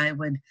weekends, I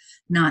would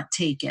not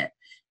take it.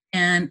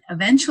 And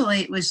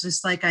eventually it was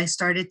just I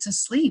started to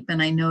sleep,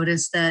 and I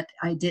noticed that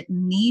I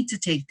didn't need to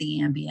take the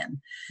Ambien.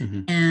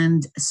 Mm-hmm.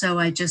 And so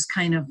I just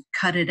kind of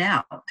cut it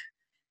out.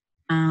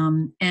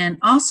 And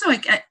also,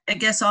 I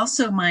guess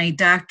also my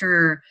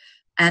doctor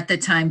at the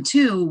time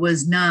too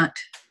was not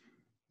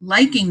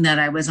liking that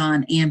I was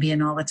on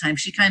Ambien all the time.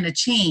 She kind of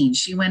changed.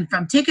 She went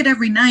from take it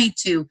every night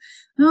to,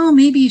 oh,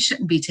 maybe you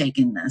shouldn't be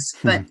taking this,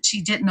 but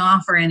she didn't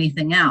offer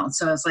anything else.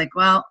 So I was like,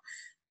 well,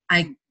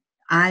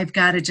 I've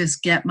got to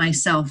just get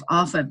myself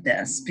off of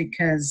this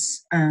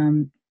because,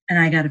 and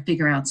I got to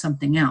figure out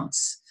something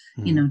else,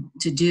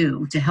 to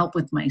do to help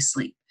with my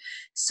sleep.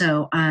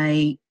 So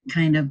I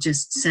kind of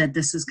just said,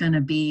 this is going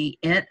to be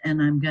it.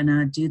 And I'm going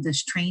to do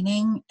this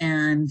training.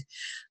 And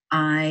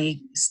I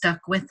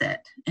stuck with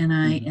it.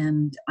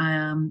 And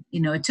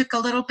it took a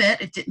little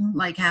bit. It didn't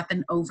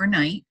happen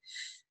overnight,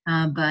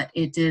 but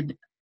it did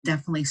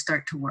definitely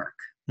start to work.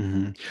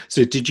 Mm-hmm.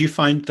 So did you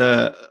find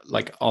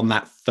on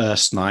that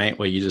first night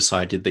where you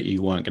decided that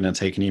you weren't going to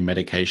take any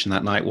medication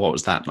that night, what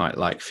was that night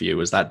like for you?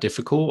 Was that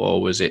difficult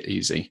or was it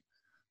easy?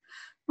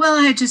 Well,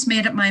 I had just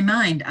made up my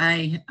mind.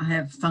 I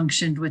have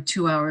functioned with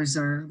 2 hours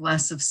or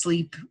less of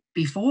sleep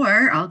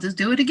before. I'll just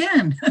do it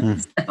again.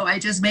 So I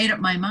just made up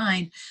my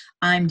mind.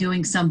 I'm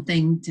doing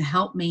something to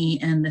help me,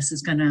 and this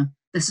is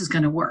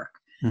gonna work.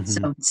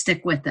 So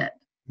stick with it.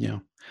 Yeah.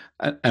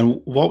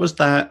 And what was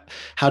that?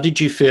 How did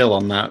you feel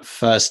on that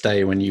first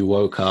day when you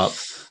woke up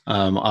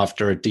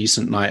after a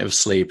decent night of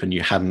sleep and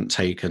you hadn't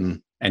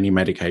taken any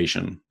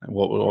medication?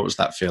 What was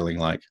that feeling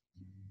like?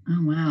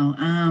 Oh wow.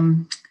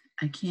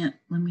 I can't.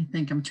 Let me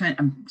think.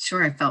 I'm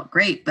sure I felt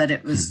great, but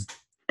it was.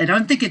 I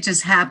don't think it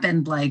just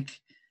happened like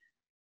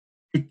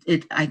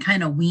I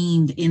kind of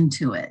weaned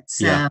into it.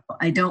 Yeah. So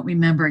I don't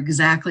remember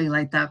exactly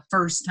like that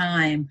first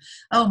time.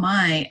 Oh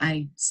my,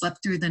 I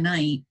slept through the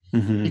night. I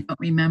Hmm. don't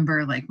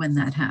remember like when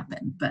that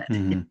happened, but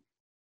Hmm.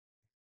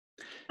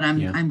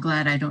 Yeah. I'm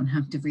glad I don't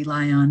have to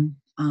rely on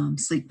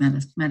sleep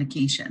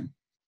medication.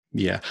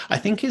 Yeah, I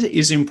think it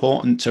is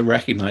important to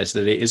recognize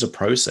that it is a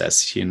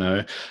process, and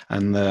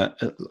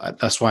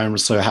that's why I'm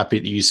so happy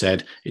that you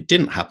said it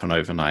didn't happen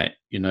overnight.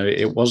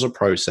 It was a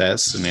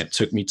process, and it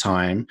took me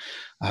time,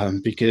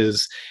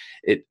 because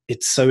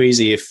it's so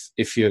easy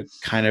if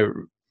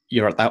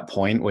you're at that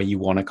point where you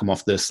want to come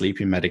off the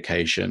sleeping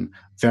medication.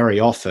 Very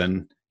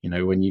often,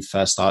 when you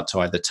first start to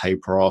either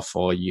taper off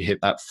or you hit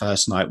that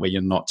first night where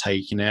you're not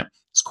taking it,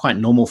 it's quite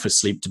normal for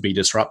sleep to be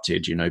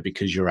disrupted,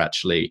 because you're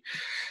actually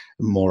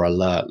more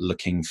alert,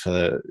 looking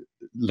for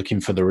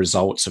the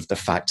results of the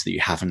fact that you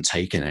haven't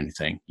taken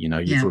anything.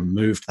 You've Yeah.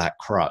 removed that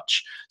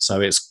crutch,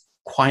 so it's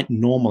quite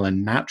normal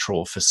and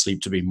natural for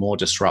sleep to be more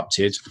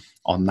disrupted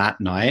on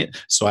that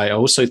night. So I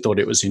also thought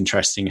it was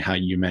interesting how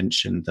you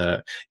mentioned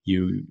that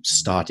you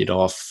started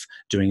off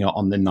doing it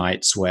on the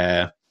nights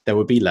where there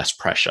would be less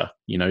pressure,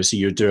 so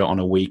you'd do it on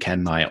a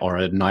weekend night or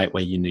a night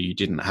where you knew you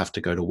didn't have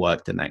to go to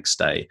work the next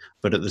day.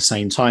 But at the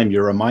same time,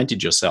 you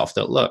reminded yourself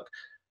that, look,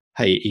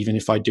 hey, even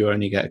if I do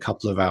only get a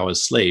couple of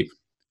hours sleep,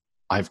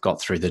 I've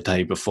got through the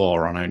day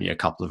before on only a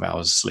couple of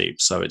hours sleep.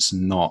 So it's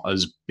not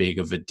as big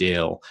of a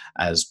deal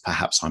as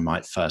perhaps I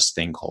might first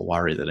think or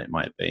worry that it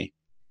might be.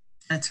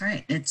 That's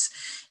right. It's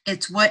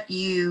what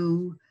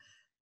you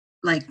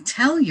like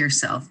tell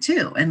yourself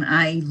too, and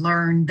I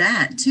learned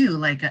that too.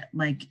 Like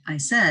I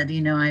said,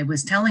 I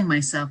was telling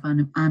myself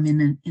I'm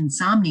an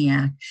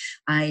insomniac.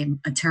 I'm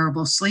a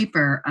terrible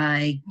sleeper.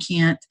 I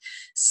can't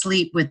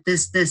sleep with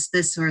this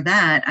or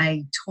that.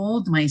 I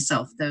told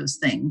myself those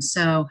things,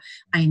 so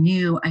I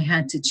knew I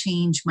had to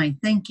change my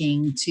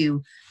thinking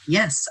to,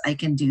 yes, I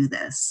can do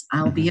this.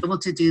 I'll be Hmm. able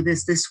to do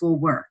this. This will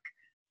work,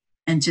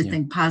 and to Yeah.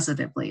 think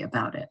positively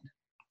about it.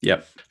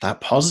 Yep.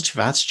 That positive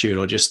attitude,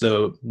 or just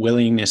the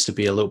willingness to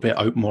be a little bit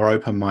more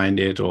open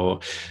minded, or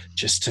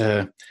just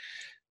to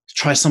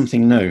try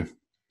something new.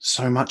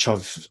 So much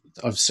of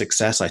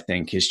success, I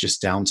think, is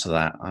just down to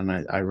that. And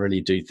I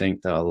really do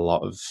think that a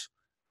lot of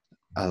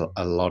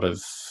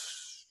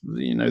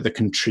the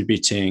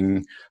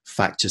contributing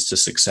factors to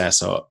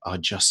success are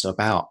just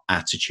about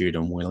attitude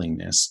and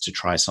willingness to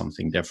try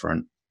something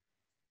different.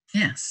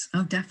 Yes.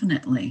 Oh,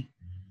 definitely.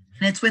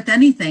 And it's with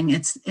anything.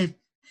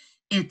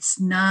 It's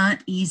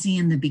not easy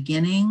in the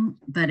beginning,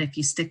 but if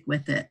you stick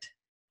with it,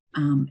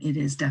 it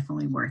is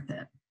definitely worth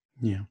it.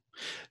 Yeah.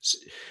 S-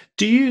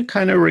 Do you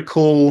kind of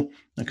recall,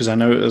 because I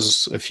know it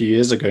was a few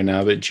years ago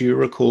now, but do you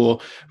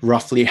recall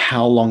roughly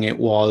how long it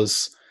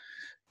was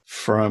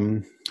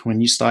from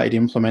when you started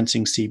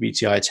implementing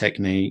CBTI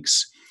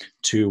techniques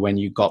to when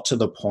you got to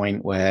the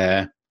point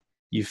where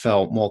you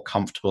felt more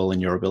comfortable in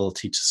your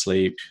ability to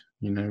sleep?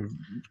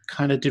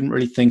 Kind of didn't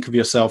really think of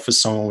yourself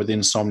as someone with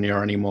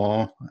insomnia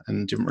anymore,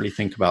 and didn't really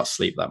think about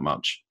sleep that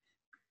much.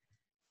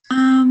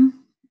 Um,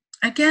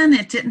 Again,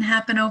 it didn't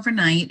happen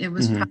overnight. It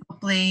was Hmm.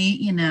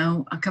 probably,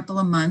 a couple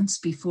of months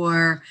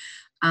before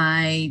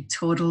I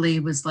totally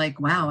was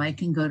like, wow, I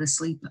can go to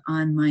sleep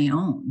on my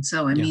own.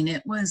 So, I Yeah. mean,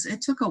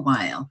 it took a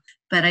while,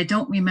 but I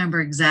don't remember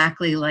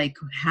exactly like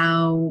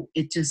how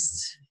it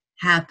just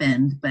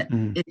happened, but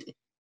Mhm.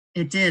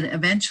 it did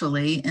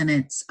eventually. And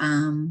it's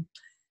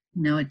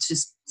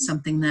just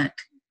something that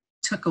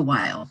took a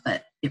while,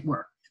 but it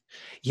worked.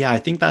 Yeah, I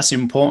think that's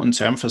important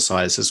to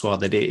emphasize as well,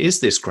 that it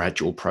is this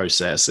gradual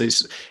process.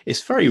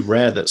 It's very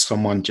rare that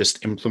someone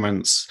just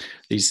implements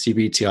these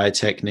CBTI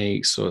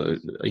techniques, or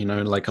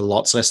like a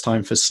lots less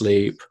time for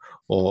sleep,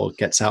 or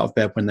gets out of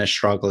bed when they're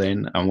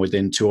struggling, and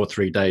within 2 or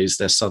 3 days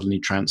they're suddenly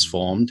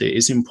transformed. It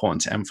is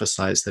important to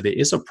emphasize that it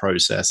is a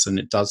process and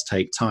it does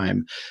take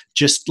time,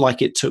 just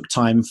like it took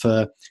time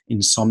for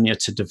insomnia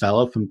to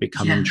develop and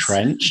become Yes.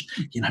 entrenched.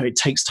 It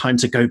takes time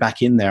to go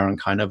back in there and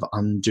kind of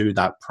undo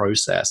that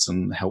process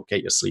and help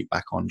get your sleep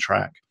back on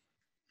track.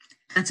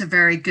 That's a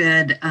very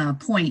good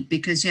point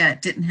because, yeah,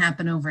 it didn't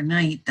happen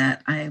overnight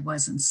that I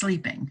wasn't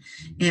sleeping.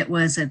 It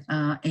was a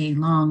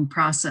long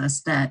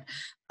process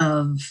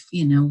of,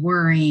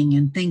 worrying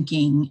and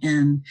thinking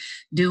and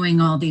doing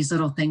all these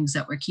little things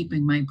that were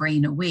keeping my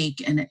brain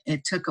awake. And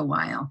it took a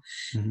while.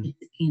 Mhm.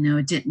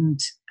 It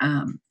didn't,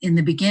 in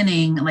the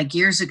beginning, like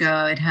years ago,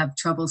 I'd have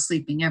trouble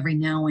sleeping every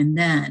now and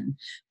then,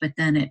 but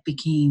then it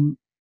became,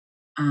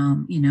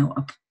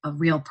 a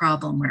real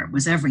problem where it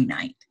was every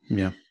night.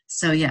 Yeah.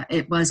 So yeah,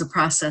 it was a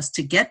process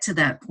to get to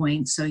that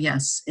point. So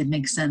yes, it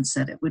makes sense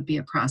that it would be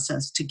a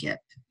process to get,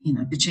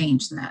 to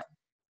change that.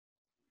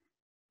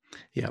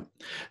 Yeah.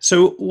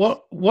 So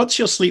what's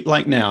your sleep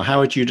like now? How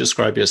would you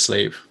describe your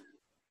sleep?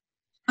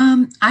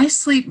 I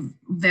sleep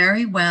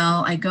very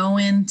well. I go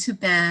into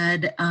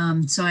bed,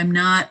 so I'm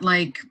not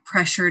like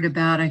pressured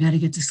about I got to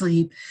get to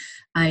sleep.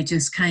 I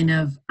just kind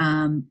of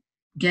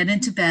get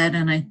into bed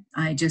and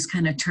I just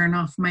kind of turn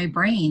off my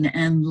brain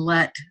and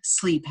let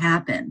sleep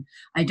happen.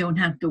 I don't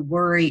have to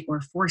worry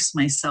or force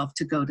myself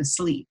to go to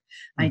sleep.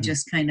 I Hmm.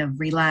 just kind of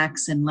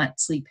relax and let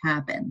sleep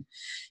happen.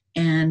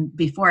 And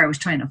before I was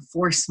trying to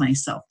force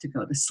myself to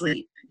go to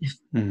sleep. You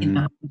Hmm.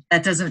 know,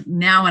 that doesn't,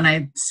 now when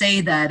I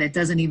say that, it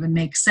doesn't even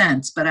make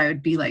sense, but I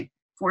would be like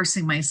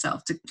forcing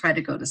myself to try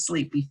to go to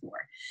sleep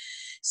before.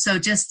 So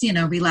just,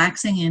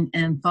 relaxing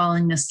and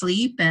falling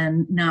asleep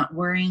and not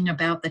worrying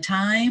about the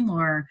time.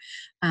 Or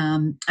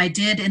I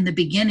did in the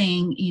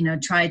beginning,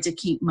 tried to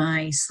keep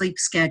my sleep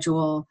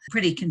schedule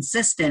pretty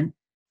consistent,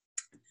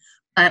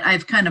 but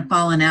I've kind of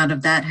fallen out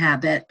of that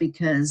habit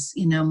because,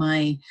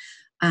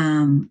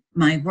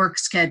 my work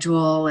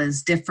schedule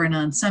is different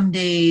on some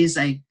days.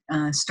 I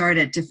start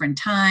at different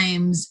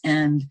times.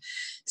 And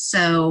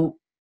so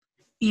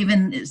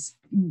even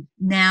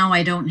now,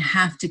 I don't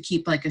have to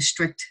keep like a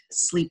strict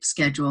sleep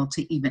schedule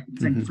to even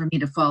Hmm. for me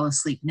to fall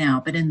asleep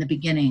now. But in the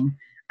beginning,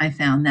 I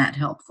found that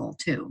helpful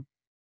too.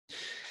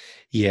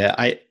 Yeah,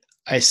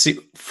 I see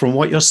from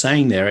what you're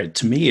saying there,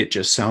 to me it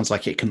just sounds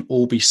like it can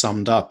all be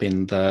summed up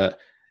in the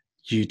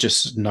you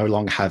just no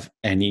longer have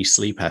any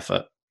sleep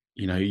effort.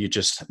 You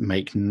just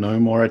make no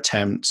more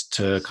attempts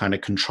to kind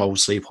of control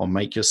sleep or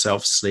make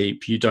yourself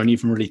sleep. You don't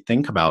even really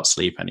think about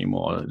sleep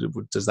anymore.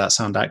 Does that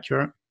sound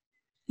accurate?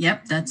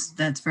 Yep,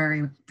 that's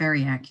very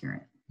very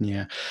accurate.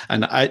 Yeah.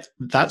 And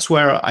that's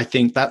where I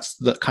think that's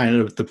the kind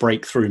of the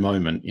breakthrough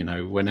moment.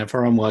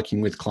 Whenever I'm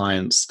working with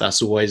clients,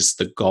 that's always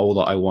the goal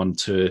that I want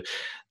to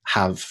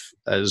have,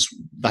 as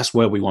that's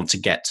where we want to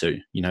get to.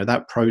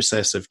 That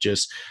process of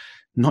just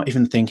not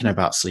even thinking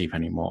about sleep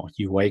anymore.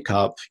 You wake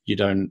up, you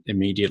don't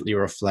immediately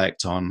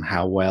reflect on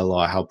how well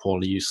or how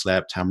poorly you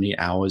slept, how many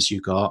hours you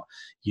got.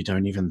 You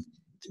don't even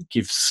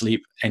give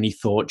sleep any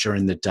thought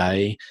during the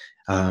day.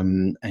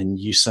 And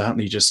you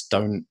certainly just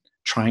don't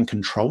try and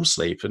control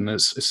sleep. And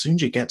as soon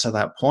as you get to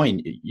that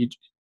point,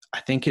 I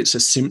think it's a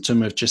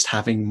symptom of just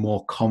having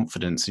more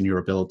confidence in your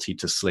ability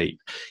to sleep.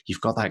 You've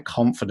got that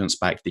confidence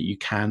back that you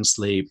can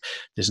sleep.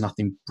 There's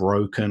nothing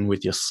broken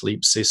with your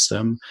sleep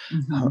system.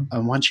 Hmm.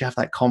 And once you have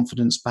that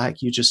confidence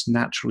back, you just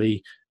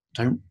naturally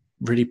don't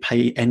really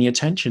pay any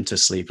attention to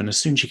sleep. And as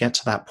soon as you get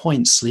to that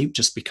point, sleep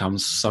just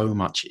becomes so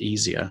much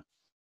easier.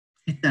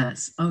 It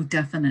does. Oh,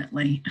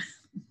 definitely.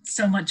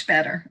 So much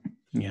better.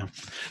 Yeah.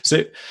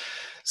 So,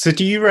 so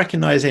do you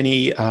recognize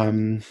any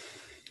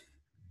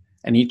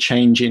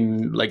change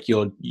in like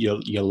your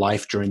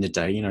life during the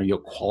day? Your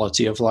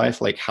quality of life,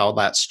 like how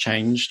that's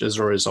changed as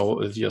a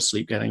result of your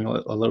sleep getting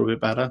a little bit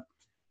better.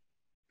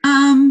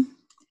 Um,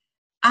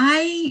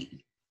 I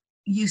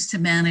used to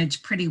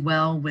manage pretty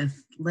well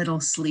with little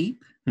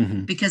sleep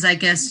Hmm. because I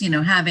guess,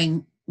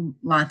 having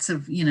lots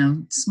of,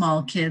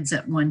 small kids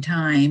at one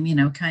time,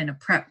 kind of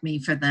prepped me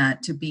for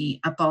that to be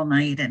up all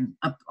night and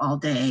up all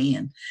day.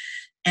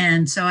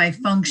 And so I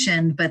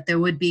functioned, but there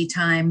would be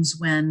times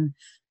when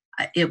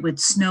it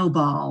would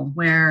snowball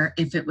where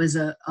if it was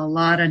a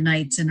lot of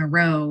nights in a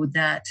row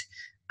that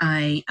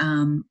I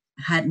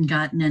hadn't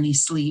gotten any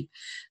sleep,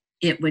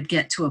 it would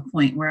get to a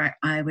point where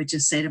I would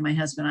just say to my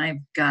husband, I've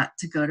got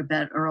to go to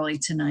bed early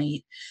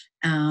tonight.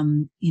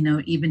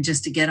 Even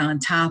just to get on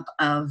top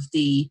of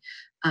the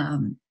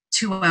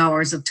 2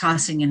 hours of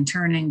tossing and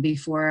turning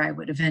before I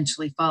would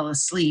eventually fall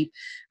asleep.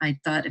 I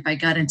thought if I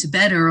got into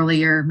bed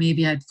earlier,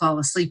 maybe I'd fall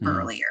asleep Mm.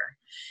 earlier.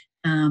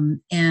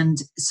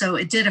 And so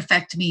it did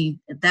affect me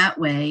that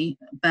way.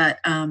 But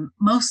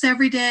most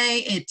every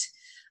day,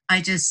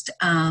 I just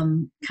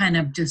kind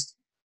of just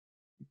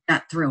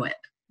got through it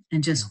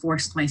and Yeah. just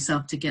forced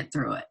myself to get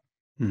through it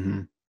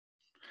Hmm.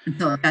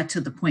 until it got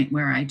to the point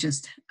where I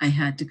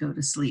had to go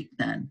to sleep.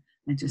 Then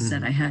I just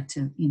said I Hmm. had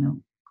to,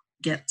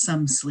 get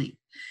some sleep.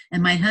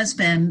 And my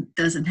husband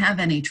doesn't have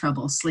any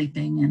trouble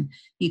sleeping, and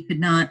he could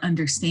not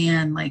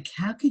understand, like,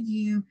 how could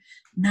you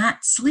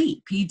not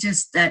sleep?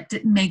 That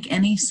didn't make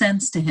any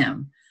sense to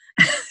him.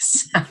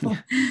 So,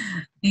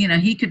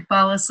 he could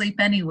fall asleep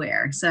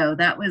anywhere. So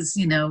that was,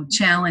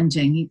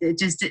 challenging. It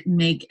just didn't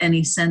make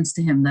any sense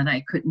to him that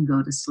I couldn't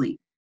go to sleep.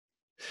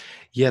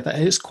 Yeah, that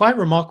is quite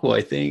remarkable.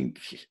 I think,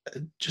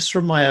 just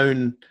from my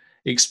own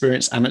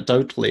experience,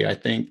 anecdotally, I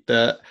think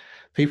that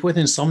people with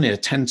insomnia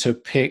tend to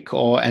pick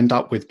or end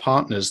up with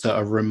partners that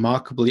are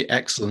remarkably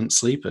excellent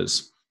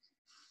sleepers.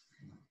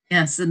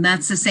 Yes, and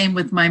that's the same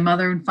with my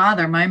mother and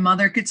father. My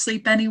mother could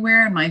sleep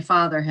anywhere, and my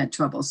father had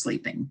trouble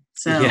sleeping.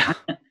 So Yeah.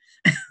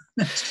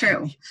 that's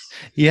true.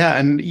 Yeah,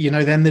 and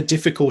then the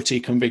difficulty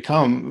can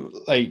become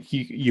like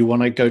you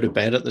want to go to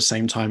bed at the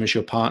same time as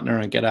your partner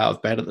and get out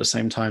of bed at the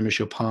same time as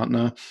your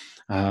partner.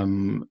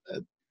 Um,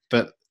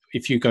 but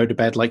if you go to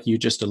bed like you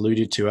just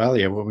alluded to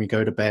earlier, when we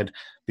go to bed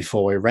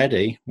before we're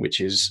ready, which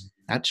is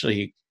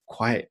actually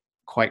quite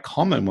quite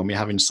common when we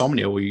have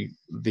insomnia.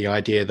 The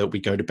idea that we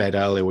go to bed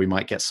early, we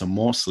might get some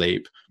more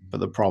sleep. But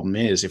the problem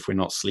is, if we're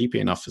not sleepy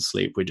enough for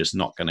sleep, we're just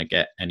not going to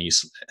get any.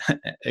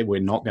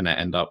 We're not going to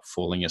end up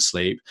falling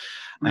asleep.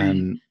 Right.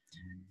 And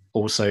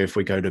also, if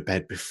we go to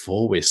bed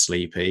before we're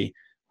sleepy,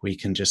 we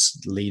can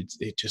just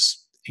it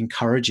just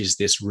encourages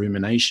this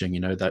rumination,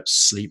 that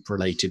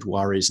sleep-related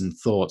worries and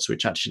thoughts,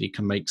 which actually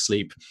can make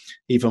sleep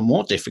even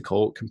more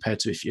difficult compared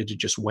to if you'd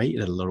just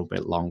waited a little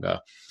bit longer.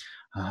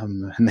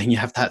 And then you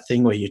have that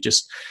thing where you're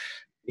just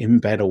in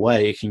bed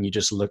awake and you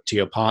just look to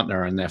your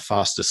partner and they're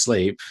fast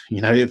asleep.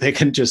 They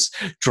can just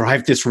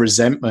drive this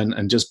resentment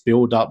and just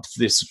build up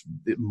this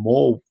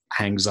more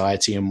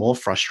anxiety and more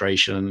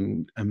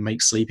frustration and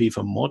make sleep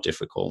even more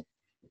difficult.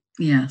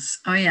 Yes.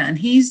 Oh yeah. And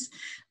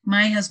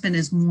my husband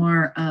is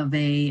more of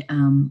a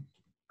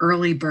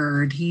early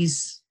bird.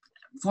 He's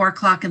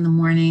 4:00 in the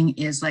morning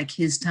is like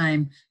his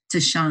time to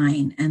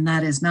shine. And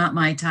that is not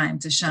my time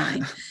to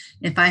shine.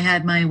 If I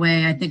had my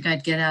way, I think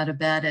I'd get out of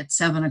bed at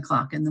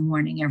 7:00 in the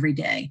morning every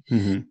day.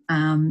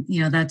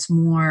 Mm-hmm. That's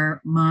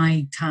more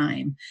my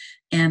time.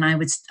 And I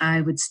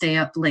would stay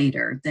up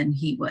later than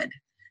he would.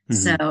 Mm-hmm.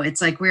 So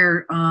it's like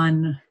we're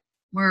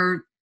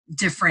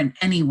different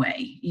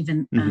anyway,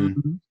 even,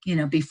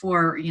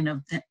 before,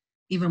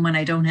 even when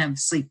I don't have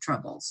sleep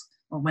troubles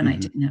or when I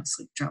didn't have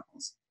sleep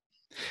troubles.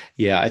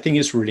 Yeah, I think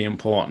it's really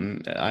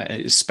important,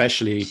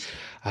 especially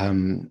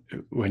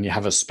when you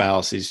have a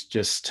spouse, is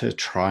just to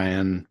try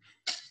and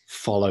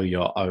follow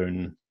your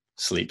own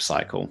sleep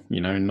cycle,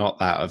 not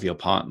that of your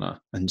partner.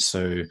 And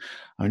so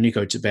only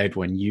go to bed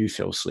when you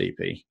feel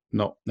sleepy,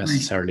 not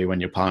necessarily when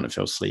your partner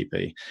feels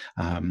sleepy,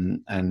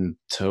 and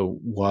to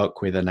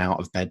work with an out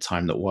of bed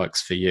time that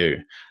works for you.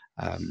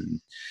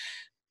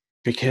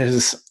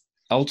 Because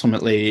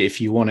ultimately, if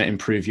you want to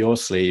improve your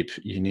sleep,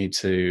 you need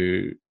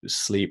to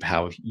sleep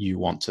how you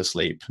want to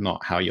sleep,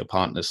 not how your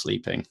partner's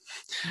sleeping.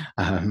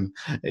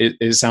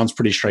 It sounds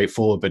pretty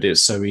straightforward, but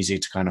it's so easy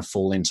to kind of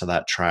fall into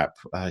that trap,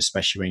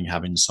 especially when you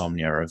have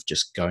insomnia, of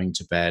just going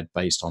to bed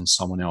based on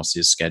someone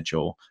else's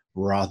schedule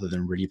rather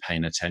than really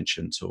paying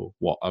attention to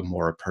what a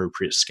more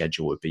appropriate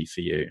schedule would be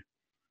for you.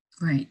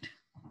 Right.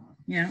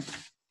 Yeah.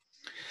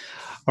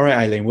 All right,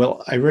 Eileen.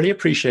 Well, I really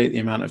appreciate the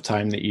amount of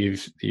time that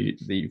you've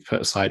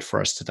put aside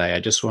for us today. I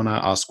just want to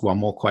ask one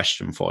more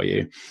question for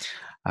you.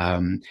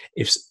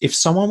 If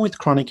someone with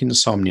chronic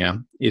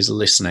insomnia is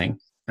listening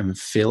and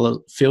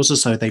feels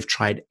as though they've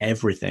tried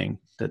everything,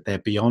 that they're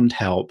beyond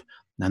help,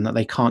 and that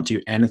they can't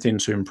do anything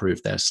to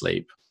improve their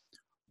sleep,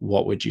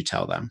 what would you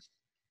tell them?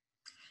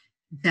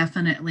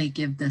 Definitely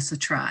give this a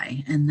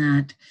try, and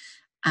that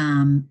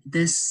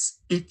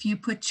if you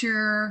put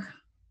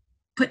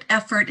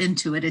effort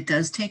into it, it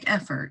does take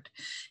effort.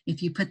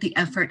 If you put the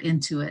effort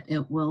into it,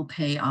 it will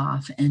pay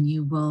off, and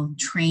you will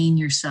train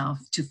yourself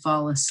to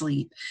fall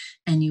asleep,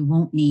 and you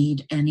won't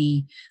need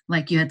any,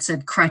 like you had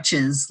said,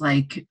 crutches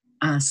like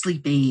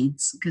sleep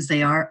aids, because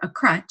they are a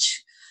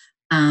crutch,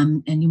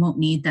 and you won't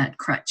need that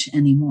crutch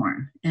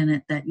anymore,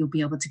 and that you'll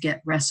be able to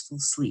get restful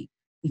sleep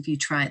if you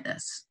try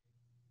this.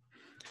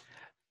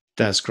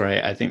 That's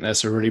great. I think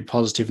that's a really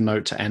positive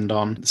note to end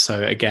on.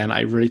 So again,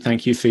 I really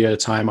thank you for your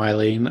time,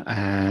 Eileen,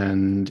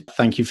 and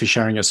thank you for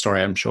sharing your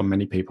story. I'm sure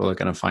many people are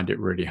going to find it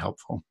really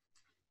helpful.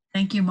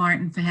 Thank you,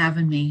 Martin, for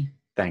having me.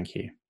 Thank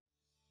you.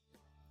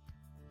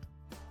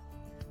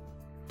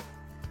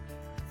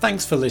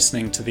 Thanks for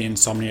listening to the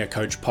Insomnia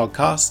Coach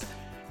podcast.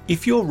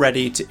 If you're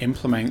ready to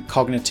implement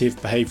cognitive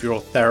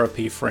behavioral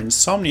therapy for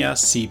insomnia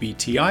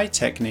CBTI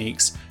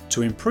techniques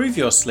to improve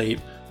your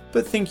sleep,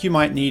 but think you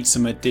might need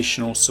some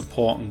additional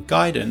support and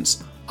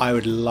guidance, I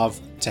would love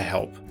to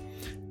help.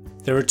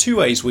 There are 2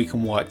 ways we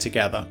can work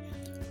together.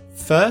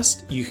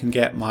 First, you can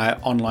get my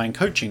online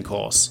coaching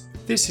course.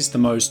 This is the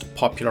most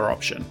popular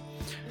option.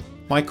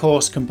 My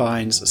course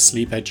combines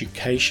sleep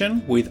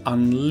education with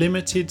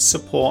unlimited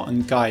support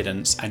and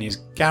guidance and is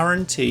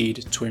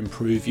guaranteed to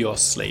improve your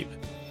sleep.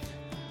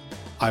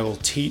 I will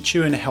teach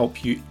you and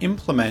help you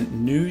implement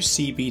new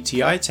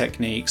CBTI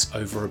techniques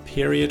over a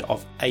period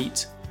of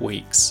 8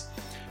 weeks.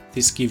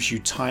 This gives you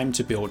time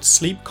to build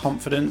sleep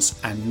confidence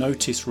and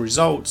notice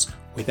results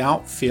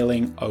without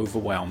feeling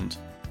overwhelmed.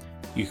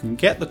 You can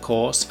get the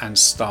course and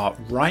start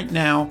right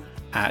now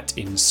at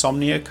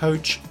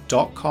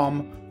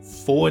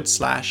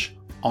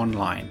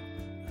insomniacoach.com/online.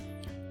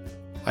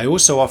 I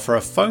also offer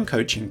a phone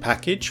coaching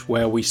package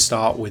where we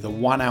start with a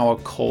 1-hour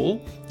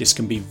call. This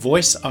can be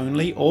voice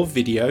only or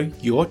video,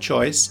 your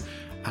choice,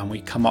 and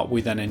we come up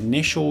with an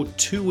initial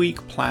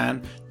 2-week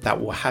plan that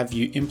will have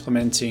you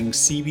implementing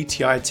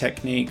CBTI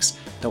techniques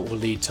that will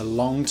lead to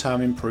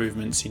long-term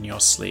improvements in your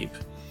sleep.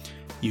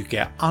 You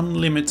get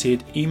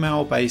unlimited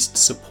email-based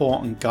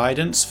support and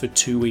guidance for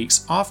 2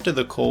 weeks after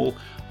the call,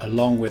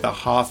 along with a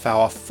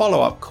half-hour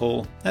follow-up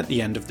call at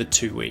the end of the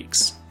 2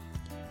 weeks.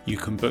 You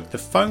can book the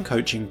phone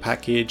coaching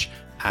package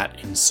at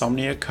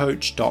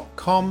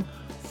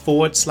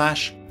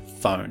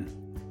insomniacoach.com/phone.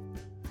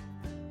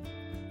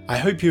 I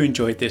hope you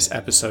enjoyed this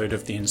episode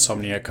of the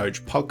Insomnia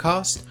Coach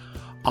podcast.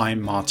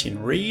 I'm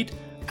Martin Reed,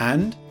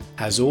 and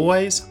As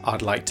always,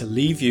 I'd like to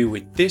leave you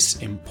with this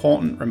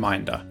important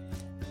reminder.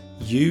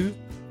 You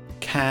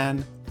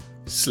can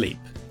sleep.